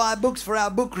went to buy books for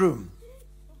our book room.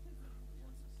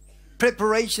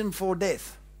 Preparation for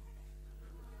Death.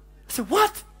 I said,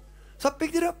 what? So I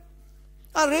picked it up.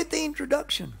 I read the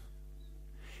introduction.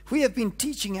 We have been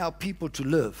teaching our people to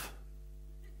live.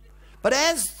 But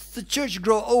as the church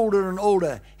grow older and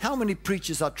older, how many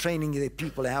preachers are training their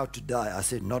people how to die? I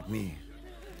said, not me.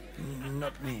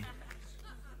 Not me.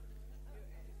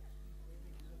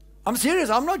 I'm serious.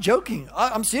 I'm not joking.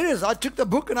 I'm serious. I took the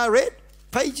book and I read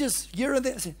pages here and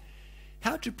there. I said,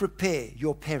 how to prepare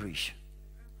your parish.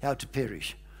 How to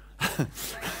perish.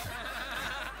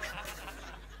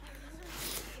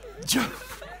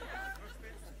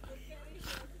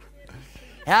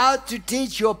 How to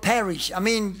teach your parish. I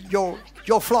mean your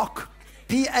flock.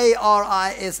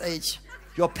 P-A-R-I-S-H.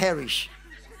 Your parish.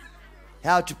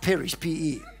 How to perish.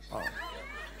 P-E. Oh.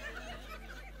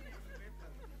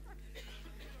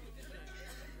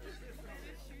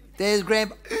 There's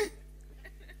Grandpa.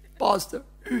 Pastor,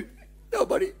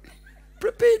 nobody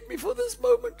prepared me for this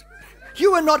moment.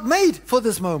 You were not made for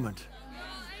this moment.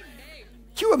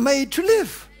 You were made to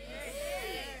live.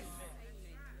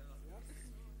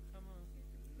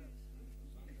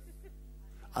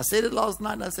 I said it last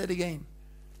night, I said it again.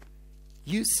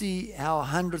 You see how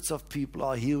hundreds of people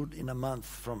are healed in a month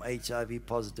from HIV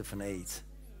positive and AIDS.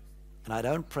 And I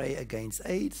don't pray against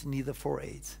AIDS, neither for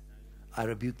AIDS. I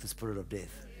rebuke the spirit of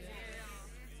death.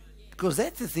 Because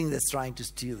that's the thing that's trying to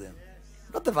steal them.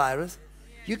 Not the virus.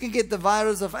 You can get the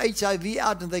virus of HIV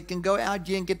out and they can go out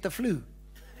here and get the flu.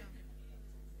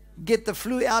 Get the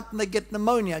flu out and they get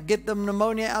pneumonia. Get the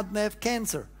pneumonia out and they have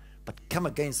cancer. But come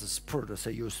against the spirit or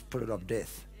say you're a spirit of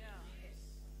death.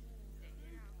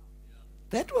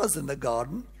 That was in the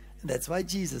garden. And that's why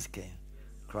Jesus came.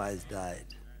 Christ died.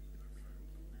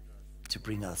 To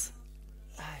bring us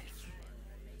life.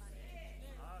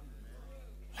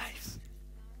 Life.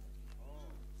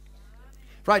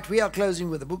 Right, we are closing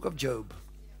with the book of Job.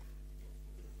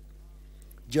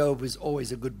 Job is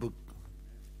always a good book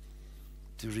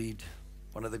to read.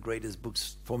 One of the greatest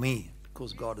books for me,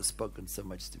 because God has spoken so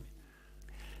much to me.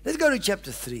 Let's go to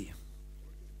chapter 3.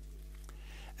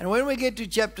 And when we get to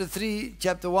chapter 3,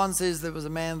 chapter 1 says there was a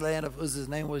man in the land of Uz, his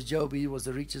name was Job. He was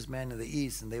the richest man in the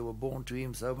east, and they were born to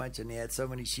him so much, and he had so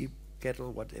many sheep,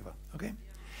 cattle, whatever. Okay?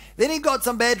 Then he got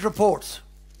some bad reports.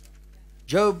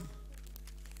 Job,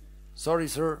 sorry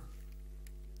sir,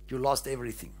 you lost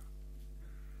everything.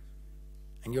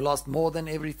 And you lost more than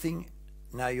everything.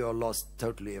 Now you are lost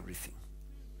totally everything.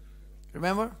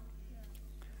 Remember?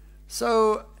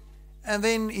 So, and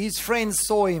then his friends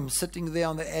saw him sitting there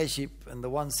on the ash heap, and the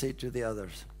one said to the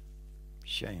others,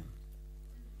 shame.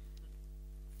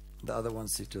 The other one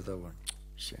said to the one,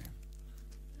 shame.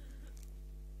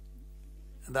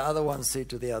 And the other one said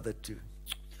to the other two,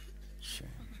 shame.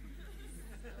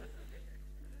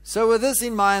 So with this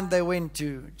in mind, they went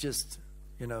to just,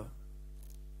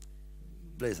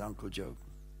 bless Uncle Job.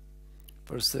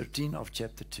 Verse 13 of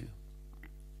chapter 2.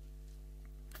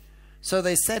 So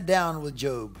they sat down with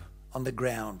Job on the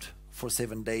ground for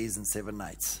 7 days and 7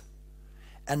 nights,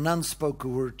 and none spoke a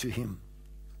word to him.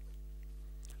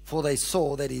 for they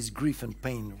saw that his grief and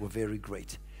pain were very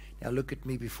great. Now look at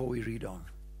me before we read on.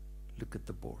 Look at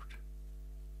the board.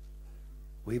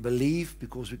 We believe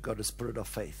because we've got a spirit of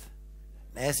faith.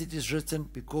 And as it is written,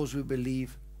 because we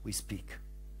believe, we speak.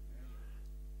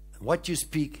 And what you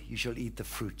speak, you shall eat the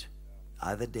fruit,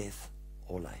 either death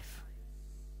or life.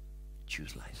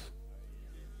 Choose life.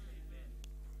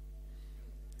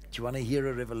 Do you want to hear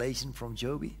a revelation from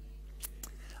Job?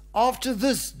 After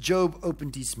this, Job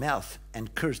opened his mouth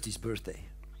and cursed his birthday.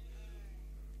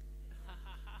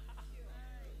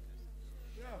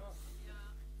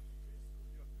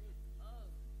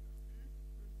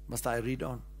 Must I read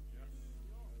on?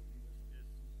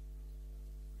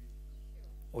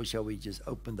 Or shall we just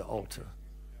open the altar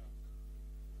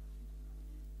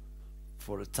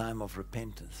for a time of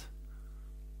repentance?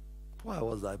 Why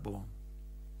was I born?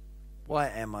 Why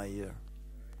am I here?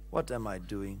 What am I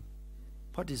doing?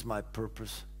 What is my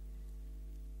purpose?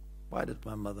 Why did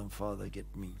my mother and father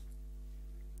get me?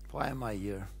 Why am I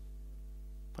here?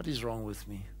 What is wrong with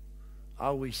me?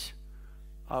 I wish.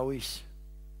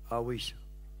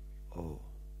 Oh,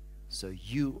 so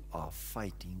you are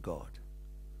fighting God.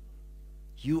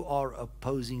 You are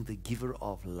opposing the giver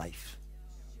of life.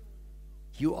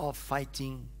 You are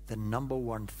fighting the number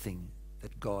one thing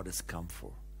that God has come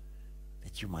for,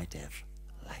 that you might have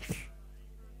life.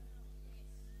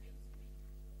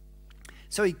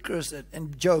 So he cursed it,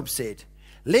 and Job said,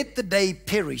 let the day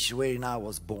perish wherein I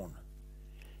was born,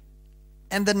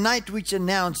 and the night which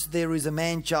announced there is a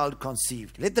man-child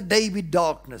conceived. Let the day be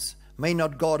darkness, may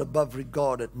not God above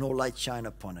regard it, nor light shine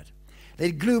upon it.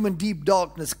 Let gloom and deep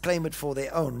darkness claim it for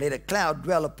their own. Let a cloud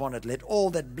dwell upon it. Let all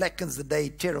that blackens the day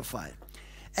terrify it.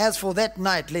 As for that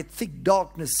night, let thick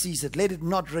darkness seize it. Let it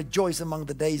not rejoice among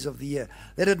the days of the year.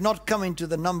 Let it not come into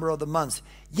the number of the months.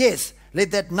 Yes,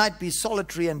 let that night be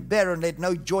solitary and barren. Let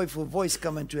no joyful voice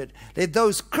come into it. Let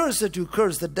those curse it who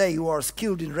curse the day, who are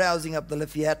skilled in rousing up the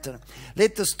Leviathan.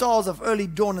 Let the stars of early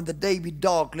dawn and the day be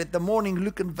dark. Let the morning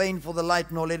look in vain for the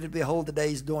light, nor let it behold the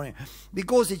day's dawning.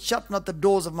 Because it shut not the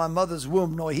doors of my mother's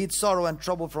womb, nor hid sorrow and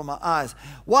trouble from my eyes.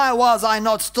 Why was I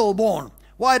not stillborn?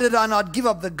 Why did I not give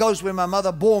up the ghost when my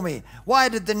mother bore me? Why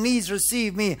did the knees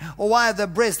receive me? Or why the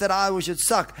breast that I should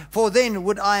suck? For then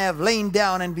would I have lain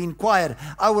down and been quiet.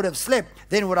 I would have slept.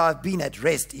 Then would I have been at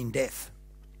rest in death.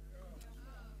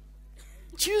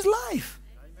 Choose life.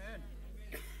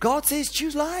 God says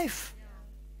choose life.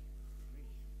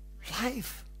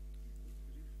 Life.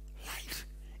 Life.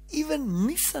 Even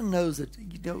Nissan knows it.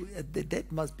 You know,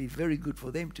 that must be very good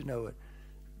for them to know it.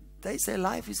 They say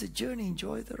life is a journey.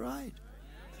 Enjoy the ride.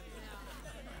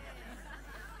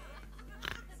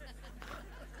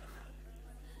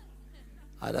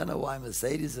 I don't know why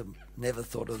Mercedes have never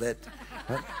thought of that.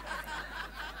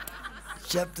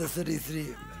 Chapter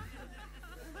 33.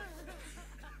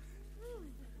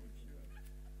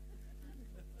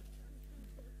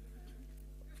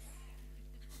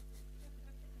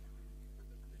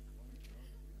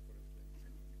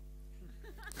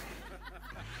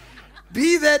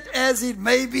 Be that as it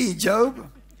may be, Job,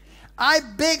 I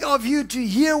beg of you to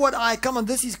hear what I... Come on,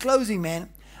 this is closing, man.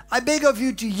 I beg of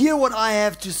you to hear what I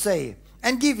have to say,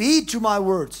 and give heed to my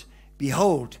words.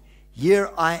 Behold,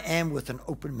 here I am with an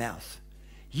open mouth.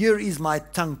 Here is my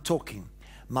tongue talking.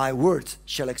 My words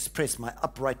shall express my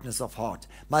uprightness of heart.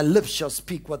 My lips shall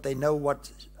speak what they know, what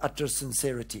utters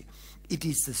sincerity. It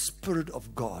is the Spirit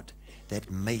of God that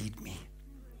made me,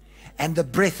 and the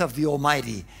breath of the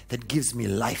Almighty that gives me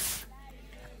life.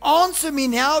 Answer me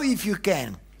now if you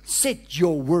can. Set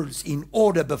your words in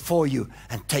order before you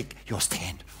and take your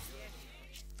stand.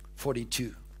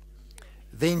 42.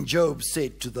 Then Job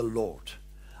said to the Lord,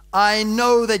 I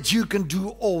know that you can do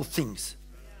all things,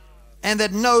 and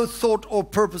that no thought or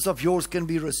purpose of yours can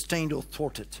be restrained or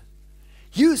thwarted.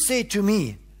 You say to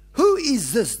me, who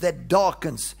is this that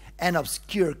darkens and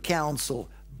obscure counsel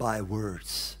by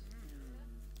words?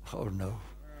 Oh no.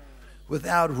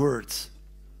 Without words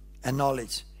and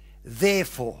knowledge.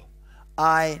 Therefore,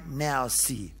 I now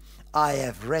see I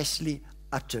have rashly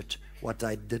uttered what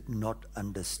I did not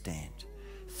understand.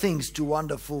 Things too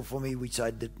wonderful for me which I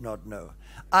did not know.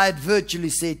 I had virtually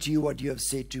said to you what you have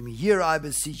said to me. Here I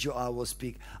beseech you, I will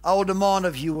speak. I will demand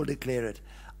of you, will declare it.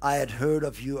 I had heard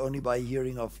of you only by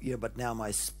hearing of ear, but now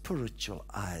my spiritual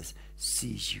eyes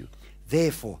sees you.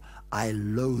 Therefore I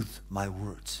loathe my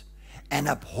words, and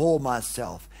abhor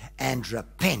myself, and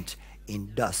repent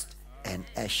in dust and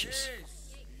ashes.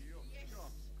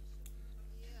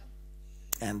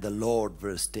 And the Lord,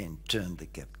 verse 10, turned the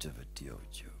captivity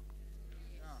of Job.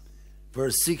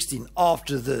 Verse 16,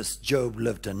 after this, Job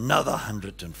lived another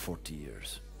 140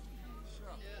 years.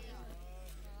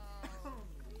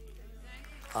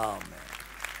 Amen.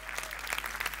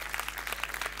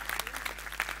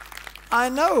 I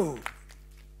know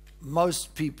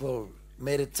most people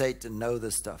meditate and know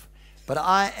this stuff, but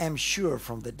I am sure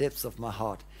from the depths of my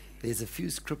heart there's a few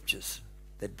scriptures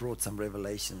that brought some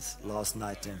revelations last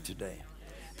night and today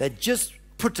that just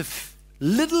put a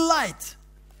little light,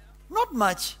 not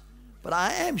much, but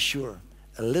I am sure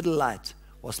a little light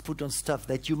was put on stuff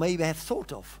that you may have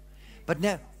thought of. But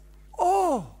now,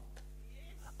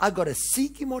 I got to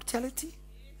seek immortality.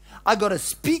 I got to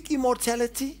speak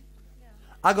immortality.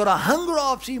 I got to hunger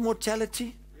after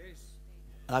immortality.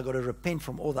 And I got to repent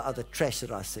from all the other trash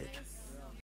that I said.